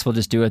 so I guess we'll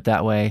just do it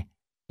that way.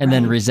 And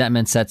then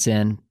resentment sets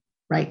in.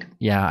 Right.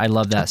 Yeah, I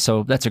love that.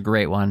 So that's a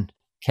great one.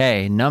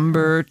 Okay,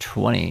 number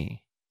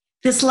 20.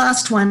 This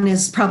last one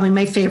is probably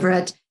my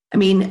favorite.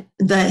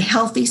 The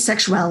healthy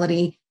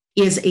sexuality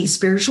is a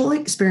spiritual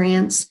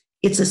experience.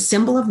 It's a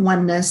symbol of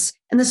oneness,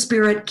 and the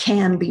spirit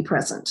can be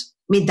present.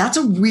 That's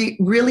a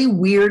really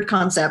weird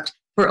concept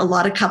for a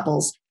lot of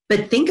couples.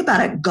 But think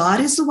about it. God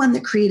is the one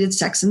that created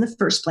sex in the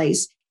first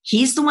place.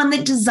 He's the one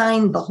that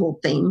designed the whole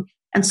thing.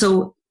 And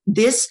so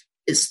this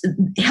is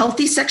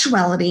healthy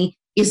sexuality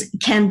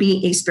can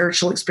be a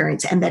spiritual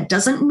experience. And that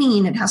doesn't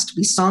mean it has to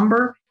be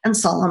somber and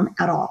solemn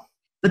at all.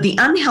 But the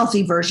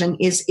unhealthy version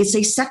is it's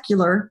a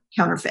secular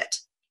counterfeit.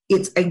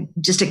 It's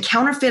just a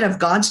counterfeit of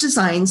God's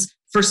designs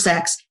for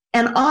sex.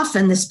 And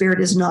often the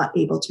spirit is not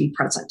able to be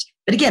present.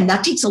 But again,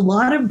 that takes a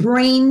lot of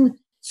brain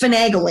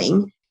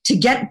finagling to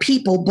get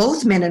people,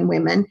 both men and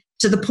women,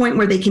 to the point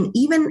where they can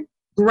even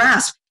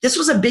grasp. This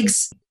was a big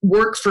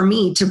work for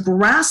me to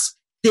grasp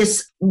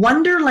this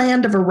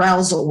wonderland of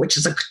arousal, which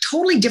is a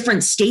totally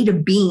different state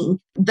of being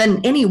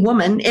than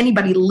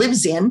anybody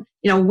lives in.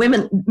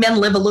 Men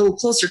live a little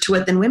closer to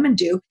it than women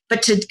do.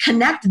 But to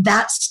connect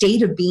that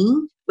state of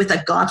being with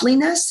a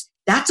godliness,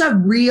 that's a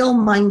real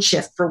mind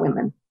shift for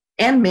women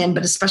and men,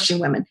 but especially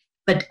women.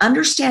 But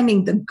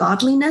understanding the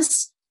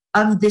godliness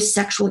of this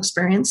sexual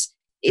experience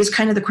is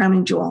kind of the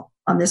crowning jewel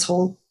on this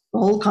whole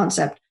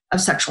concept of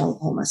sexual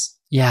wholeness.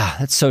 Yeah,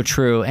 that's so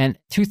true. And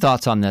two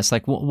thoughts on this.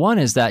 Like one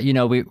is that,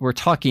 we're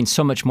talking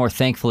so much more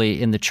thankfully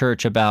in the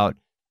church about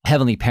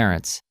heavenly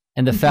parents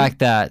and the fact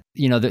that,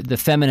 the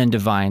feminine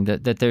divine,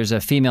 that there's a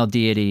female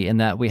deity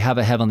and that we have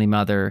a heavenly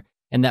mother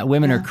and that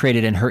women are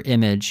created in her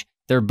image,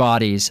 their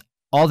bodies,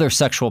 all their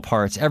sexual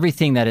parts,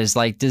 everything that is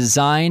like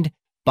designed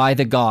by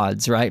the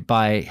gods, right?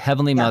 By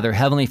Heavenly Mother,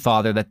 Heavenly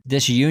Father, that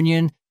this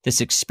union,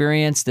 this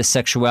experience, this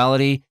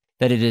sexuality,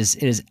 that it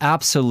is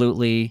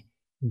absolutely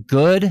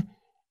good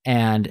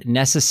and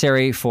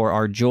necessary for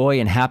our joy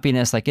and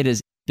happiness. Like it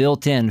is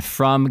built in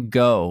from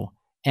go.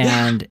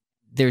 And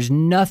there's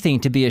nothing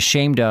to be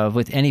ashamed of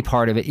with any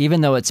part of it,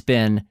 even though it's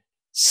been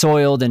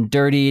soiled and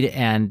dirtied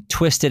and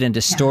twisted and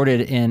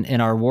distorted in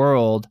our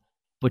world,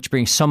 which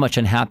brings so much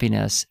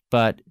unhappiness.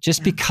 But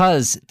just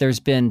because there's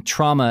been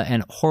trauma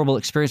and horrible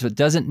experience, it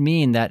doesn't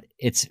mean that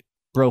it's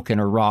broken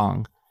or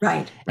wrong.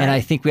 Right. And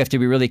I think we have to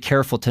be really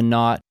careful to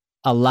not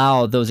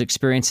allow those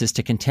experiences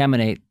to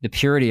contaminate the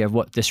purity of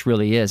what this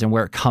really is and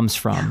where it comes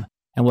from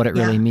and what it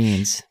really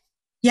means.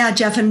 Yeah,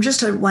 Jeff, and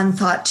just one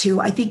thought too.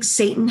 I think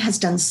Satan has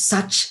done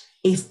such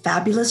a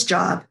fabulous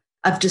job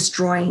of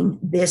destroying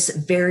this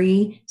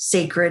very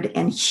sacred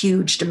and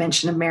huge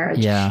dimension of marriage.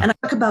 Yeah. And I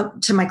talk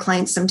about to my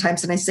clients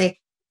sometimes and I say,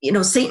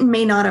 Satan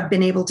may not have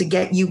been able to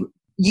get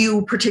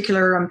you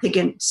particular, I'm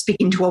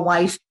speaking to a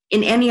wife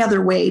in any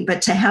other way,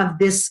 but to have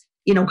this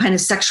kind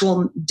of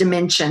sexual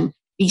dimension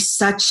be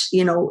such,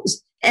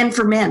 and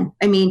for men,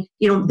 I mean,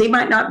 they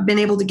might not have been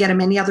able to get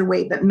him any other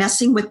way, but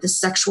messing with the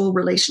sexual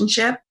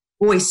relationship,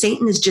 boy,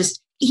 Satan is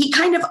he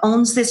kind of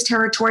owns this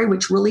territory,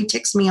 which really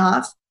ticks me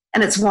off.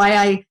 And it's why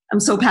I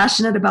am so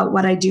passionate about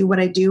what I do. What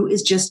I do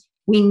is just,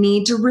 we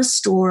need to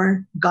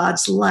restore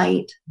God's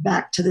light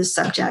back to this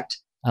subject.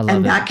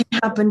 And that can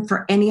happen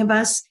for any of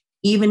us,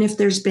 even if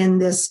there's been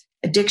this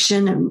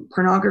addiction and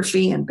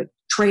pornography and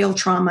betrayal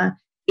trauma.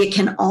 It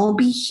can all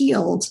be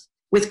healed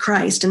with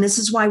Christ. And this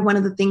is why one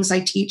of the things I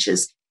teach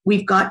is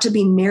we've got to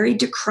be married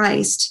to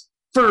Christ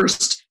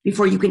first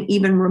before you can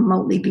even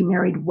remotely be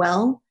married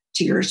well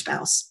to your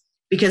spouse,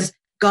 because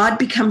God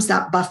becomes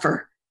that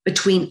buffer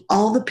between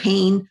all the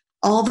pain,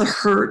 all the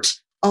hurt,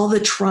 all the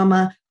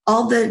trauma,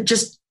 all the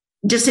just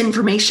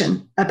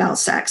disinformation about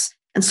sex.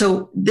 And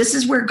so this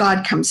is where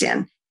God comes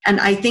in. And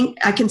I think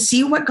I can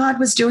see what God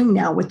was doing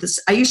now with this.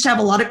 I used to have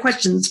a lot of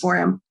questions for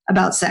him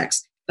about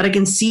sex, but I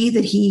can see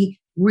that he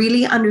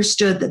really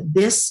understood that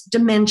this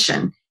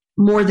dimension,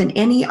 more than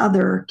any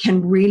other,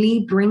 can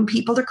really bring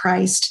people to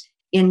Christ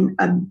in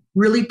a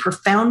really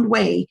profound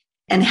way,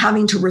 and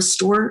having to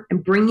restore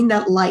and bringing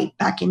that light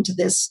back into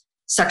this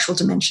sexual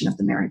dimension of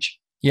the marriage.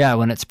 Yeah,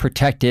 when it's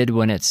protected,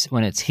 when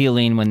it's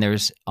healing, when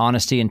there's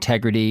honesty,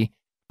 integrity,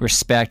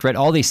 respect, right?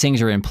 All these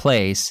things are in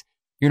place.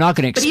 You're not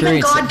going to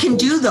experience. But even God can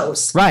do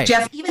those, right,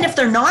 Jeff. Even if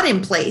they're not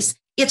in place,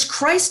 it's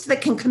Christ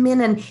that can come in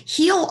and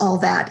heal all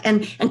that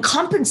and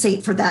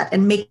compensate for that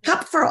and make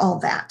up for all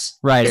that.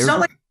 Right. It's not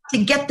like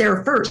to get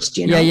there first,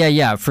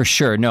 Yeah, for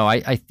sure. No,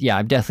 I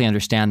definitely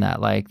understand that.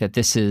 Like that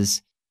this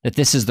is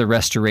the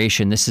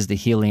restoration. This is the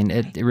healing.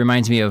 It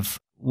reminds me of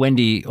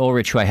Wendy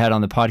Ulrich, who I had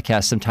on the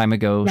podcast some time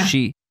ago.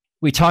 Yeah.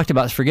 We talked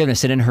about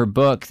forgiveness, and in her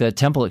book, The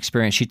Temple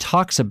Experience, she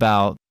talks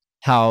about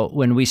how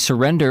when we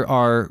surrender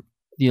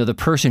the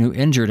person who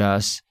injured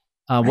us,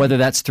 right, whether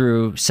that's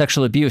through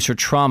sexual abuse or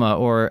trauma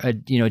or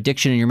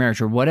addiction in your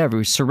marriage or whatever,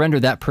 we surrender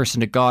that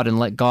person to God and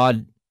let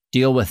God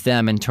deal with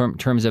them in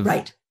terms of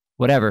right,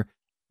 whatever.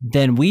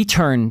 Then we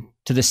turn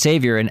to the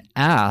Savior and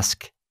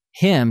ask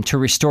Him to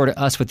restore to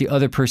us what the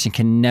other person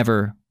can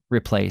never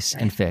replace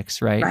and fix,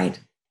 right? Right.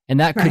 And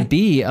that could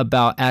be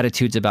about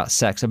attitudes about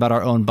sex, about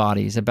our own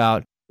bodies,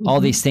 about all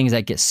these things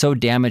that get so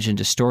damaged and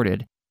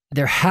distorted.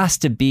 There has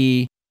to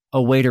be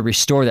a way to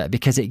restore that,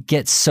 because it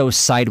gets so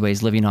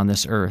sideways living on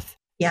this earth.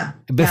 Yeah.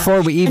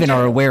 Before we even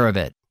are aware of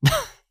it.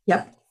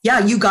 Yep. Yeah,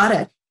 you got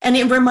it. And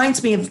it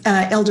reminds me of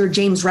Elder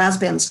James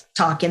Rasband's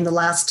talk in the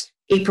last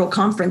April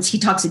conference. He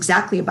talks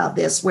exactly about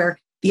this, where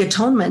the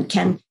atonement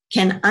can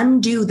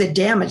undo the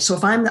damage. So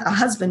if I'm a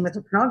husband with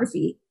a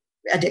pornography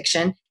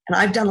addiction and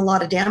I've done a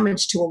lot of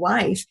damage to a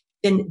wife,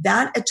 then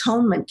that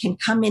atonement can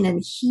come in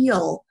and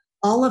heal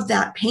all of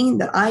that pain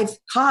that I've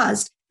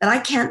caused that I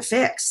can't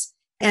fix.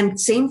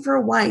 And same for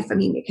a wife. I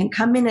mean, it can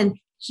come in and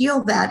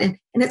heal that. And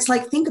it's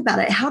like, think about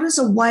it. How does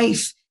a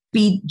wife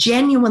be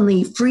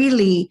genuinely,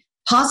 freely,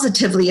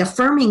 positively,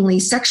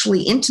 affirmingly,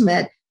 sexually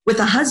intimate with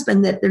a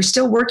husband that they're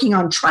still working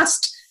on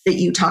trust that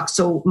you talk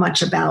so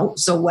much about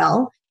so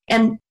well?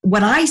 And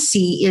what I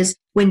see is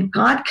when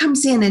God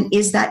comes in and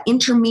is that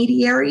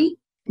intermediary,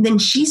 then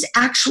she's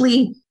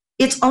actually,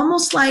 it's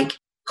almost like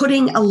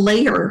putting a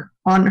layer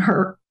on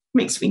her.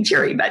 Makes me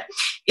teary, but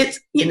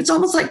it's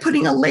almost like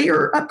putting a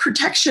layer of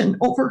protection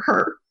over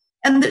her,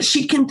 and that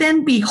she can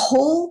then be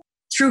whole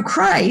through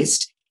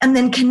Christ and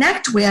then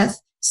connect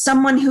with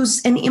someone who's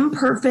an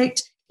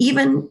imperfect,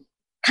 even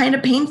kind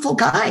of painful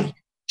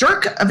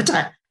jerk of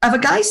a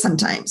guy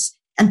sometimes.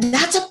 And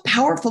that's a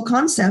powerful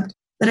concept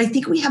that I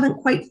think we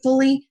haven't quite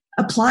fully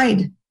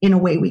applied in a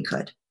way we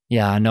could.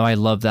 Yeah, no, I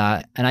love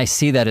that. And I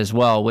see that as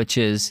well, which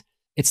is,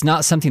 it's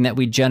not something that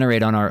we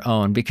generate on our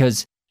own,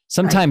 because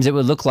sometimes it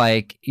would look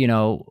like,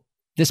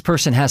 this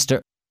person has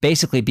to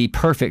basically be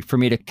perfect for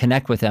me to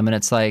connect with them. And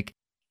it's like,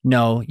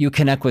 no, you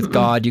connect with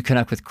God, you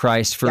connect with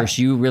Christ first.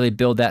 Yeah. You really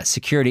build that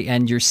security,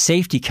 and your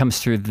safety comes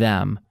through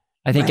them.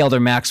 I think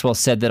Elder Maxwell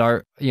said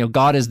that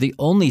God is the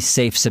only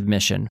safe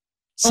submission.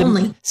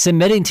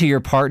 Submitting to your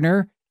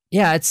partner,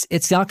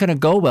 it's not going to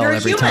go well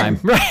every time.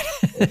 Right.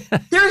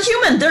 They're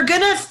human. They're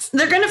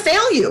gonna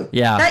fail you.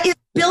 Yeah. That is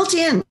built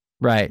in.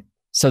 Right.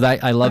 So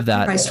I love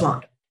that. Christ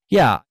won't.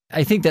 Yeah.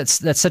 I think that's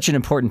such an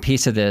important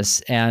piece of this.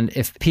 And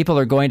if people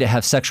are going to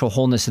have sexual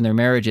wholeness in their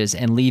marriages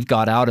and leave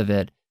God out of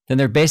it, then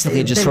they're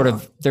basically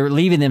they're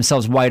leaving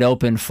themselves wide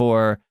open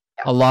for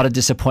a lot of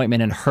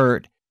disappointment and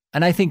hurt.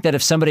 And I think that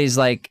if somebody's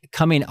like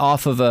coming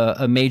off of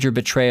a major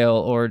betrayal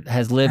or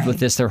has lived with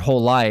this their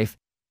whole life,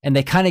 and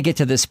they kind of get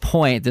to this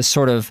point, this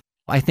sort of,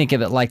 I think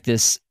of it like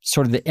this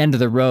sort of the end of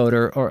the road,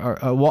 or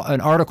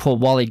an article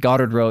Wally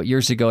Goddard wrote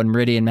years ago in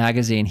Meridian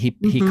magazine.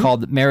 He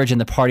called Marriage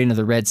and the Parting of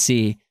the Red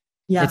Sea.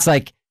 Yeah. It's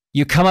like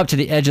you come up to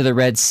the edge of the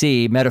Red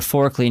Sea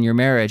metaphorically in your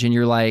marriage, and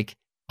you're like,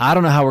 I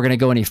don't know how we're going to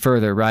go any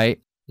further, right?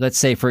 Let's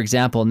say, for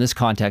example, in this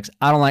context,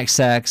 I don't like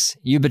sex.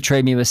 You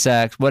betrayed me with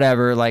sex,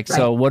 whatever.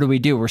 So what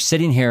do? We're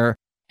sitting here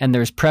and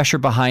there's pressure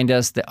behind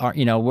us that are,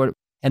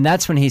 and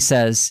that's when he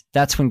says,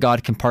 that's when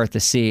God can part the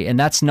sea. And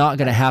that's not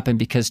going to happen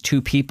because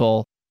two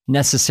people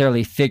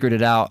necessarily figured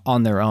it out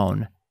on their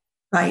own.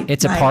 Right.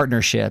 It's a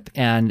partnership,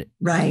 and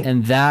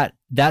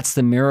that's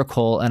the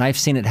miracle. And I've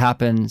seen it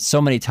happen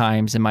so many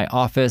times in my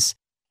office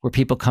where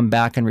people come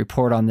back and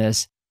report on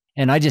this.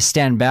 And I just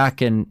stand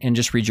back and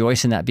just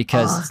rejoice in that,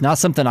 because it's not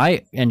something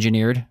I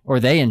engineered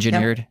or they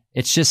engineered.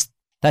 Yep.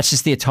 That's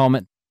just the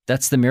atonement.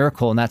 That's the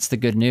miracle, and that's the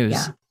good news.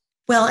 Yeah.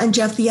 Well, and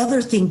Jeff, the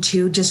other thing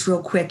too, just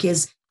real quick,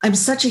 is I'm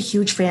such a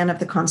huge fan of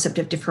the concept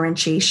of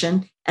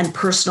differentiation and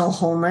personal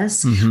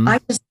wholeness. Mm-hmm. I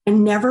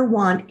never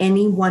want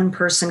any one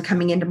person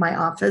coming into my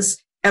office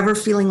ever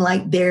feeling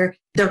like they're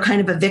kind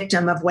of a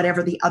victim of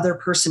whatever the other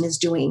person is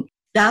doing.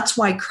 That's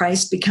why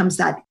Christ becomes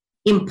that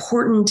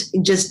important,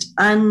 just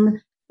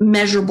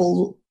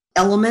unmeasurable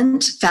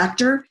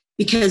factor,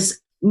 because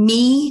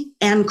me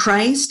and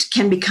Christ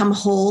can become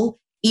whole,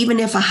 even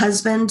if a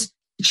husband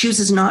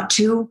chooses not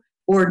to,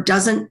 or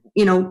doesn't,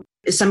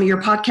 some of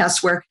your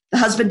podcasts where the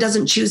husband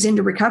doesn't choose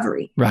into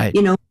recovery. Right.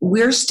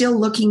 We're still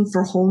looking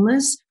for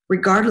wholeness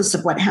regardless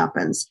of what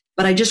happens.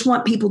 But I just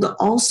want people to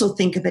also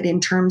think of it in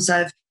terms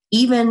of,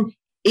 even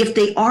if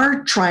they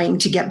are trying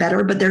to get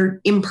better, but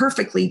they're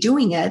imperfectly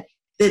doing it,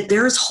 that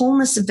there is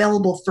wholeness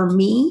available for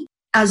me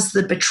as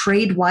the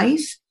betrayed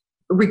wife,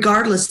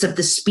 regardless of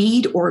the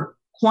speed or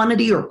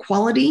quantity or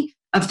quality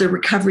of the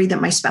recovery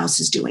that my spouse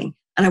is doing.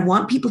 And I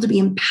want people to be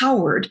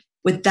empowered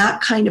with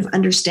that kind of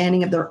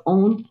understanding of their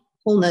own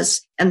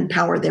wholeness and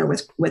power there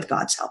with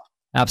God's help.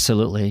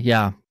 Absolutely.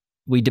 Yeah.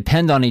 We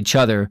depend on each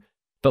other,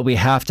 but we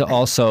have to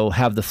also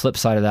have the flip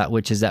side of that,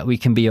 which is that we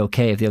can be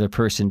okay if the other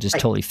person just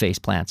totally face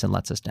plants and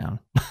lets us down.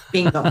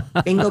 Bingo,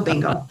 bingo,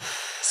 bingo.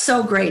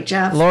 So great,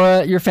 Jeff.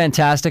 Laura, you're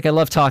fantastic. I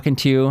love talking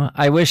to you.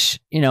 I wish,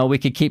 we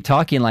could keep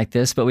talking like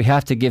this, but we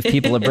have to give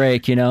people a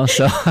break, so.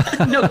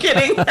 No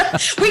kidding.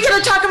 We got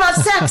to talk about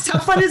sex. How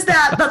fun is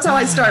that? That's how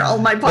I start all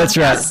my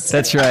podcasts.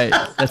 That's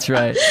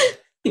right.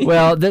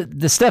 Well,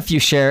 the stuff you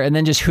share, and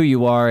then just who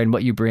you are and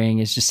what you bring,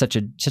 is just such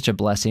a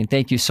blessing.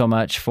 Thank you so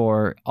much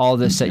for all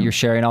this that you're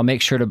sharing. I'll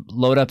make sure to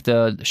load up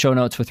the show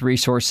notes with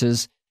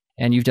resources,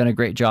 and you've done a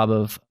great job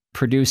of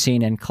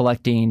producing and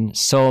collecting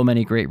so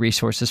many great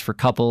resources for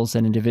couples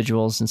and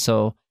individuals. And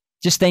so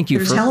just thank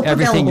you for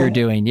everything you're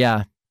doing.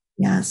 Yeah.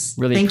 Yes.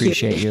 Really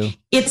appreciate you.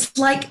 It's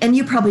like, and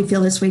you probably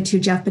feel this way too,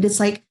 Jeff, but it's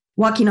like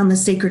walking on the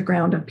sacred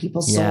ground of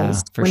people's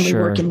souls when we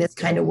work in this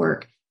kind of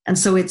work. And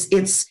so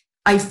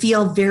I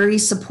feel very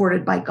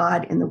supported by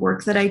God in the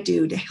work that I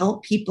do to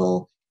help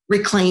people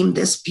reclaim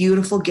this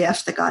beautiful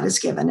gift that God has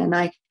given. And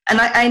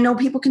I know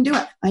people can do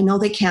it. I know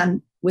they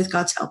can with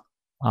God's help.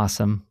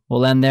 Awesome.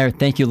 We'll end there.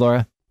 Thank you,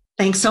 Laura.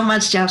 Thanks so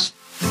much, Josh.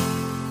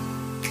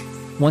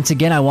 Once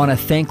again, I want to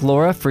thank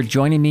Laura for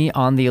joining me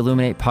on the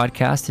Illuminate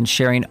podcast and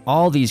sharing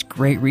all these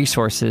great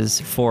resources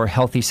for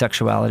healthy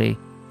sexuality.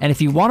 And if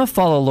you want to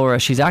follow Laura,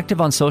 she's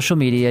active on social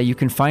media. You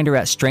can find her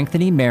at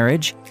Strengthening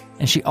Marriage.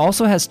 And she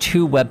also has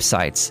 2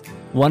 websites.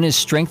 One is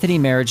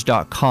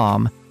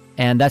strengtheningmarriage.com,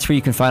 and that's where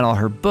you can find all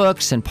her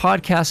books and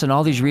podcasts and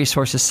all these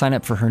resources. Sign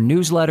up for her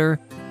newsletter.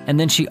 And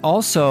then she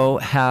also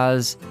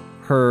has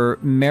her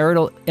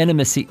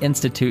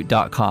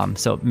maritalintimacyinstitute.com.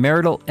 So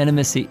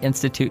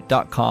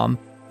maritalintimacyinstitute.com.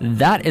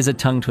 That is a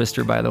tongue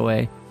twister, by the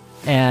way.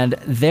 And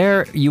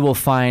there you will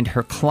find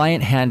her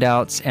client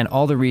handouts and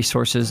all the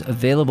resources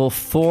available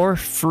for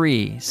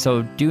free.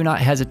 So do not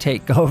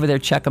hesitate. Go over there,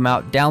 check them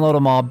out, download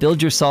them all,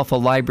 build yourself a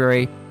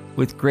library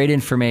with great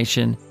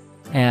information,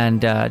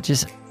 and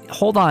just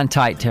hold on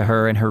tight to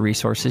her and her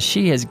resources.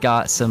 She has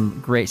got some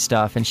great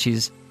stuff, and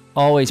she's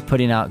always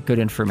putting out good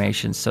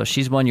information. So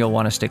she's one you'll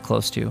want to stick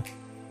close to.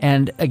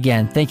 And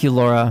again, thank you,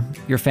 Laura.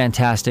 You're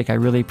fantastic. I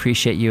really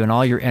appreciate you and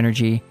all your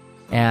energy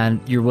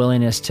and your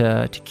willingness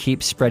to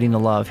keep spreading the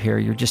love here.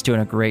 You're just doing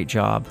a great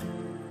job.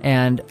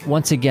 And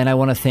once again, I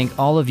want to thank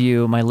all of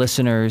you, my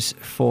listeners,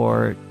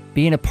 for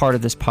being a part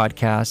of this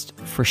podcast,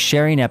 for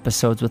sharing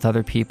episodes with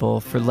other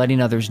people, for letting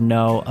others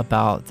know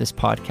about this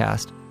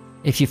podcast.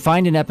 If you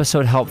find an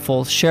episode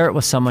helpful, share it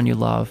with someone you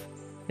love.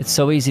 It's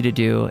so easy to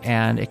do,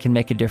 and it can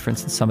make a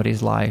difference in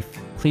somebody's life.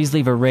 Please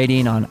leave a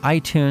rating on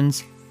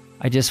iTunes.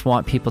 I just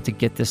want people to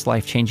get this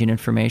life-changing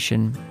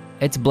information.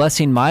 It's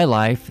blessing my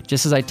life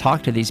just as I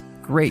talk to these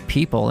great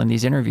people in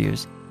these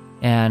interviews.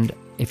 And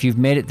if you've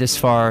made it this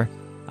far,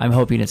 I'm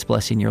hoping it's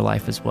blessing your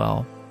life as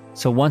well.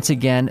 So once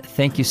again,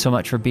 thank you so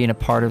much for being a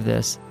part of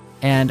this.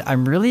 And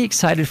I'm really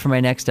excited for my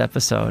next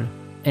episode.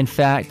 In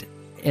fact,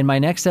 in my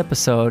next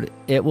episode,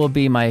 it will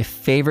be my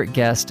favorite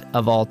guest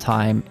of all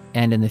time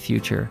and in the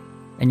future.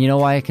 And you know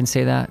why I can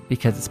say that?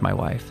 Because it's my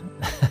wife.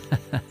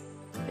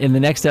 In the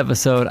next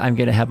episode, I'm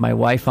going to have my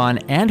wife on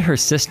and her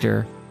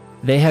sister.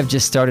 They have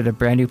just started a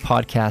brand new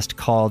podcast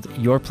called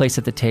Your Place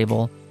at the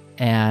Table.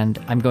 And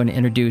I'm going to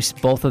introduce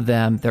both of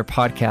them, their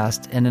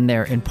podcast, and then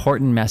their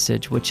important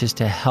message, which is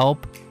to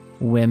help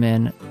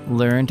women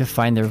learn to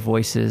find their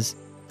voices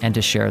and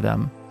to share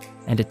them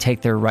and to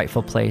take their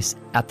rightful place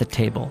at the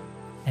table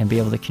and be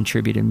able to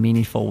contribute in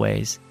meaningful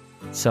ways.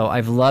 So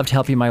I've loved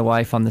helping my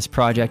wife on this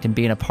project and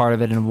being a part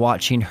of it and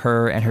watching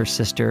her and her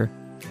sister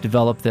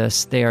develop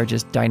this. They are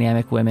just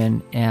dynamic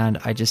women, and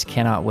I just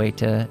cannot wait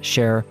to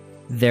share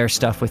their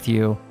stuff with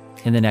you.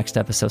 in the next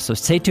episode. So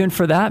stay tuned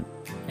for that.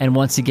 And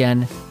once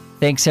again,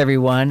 thanks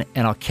everyone,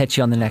 and I'll catch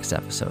you on the next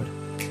episode.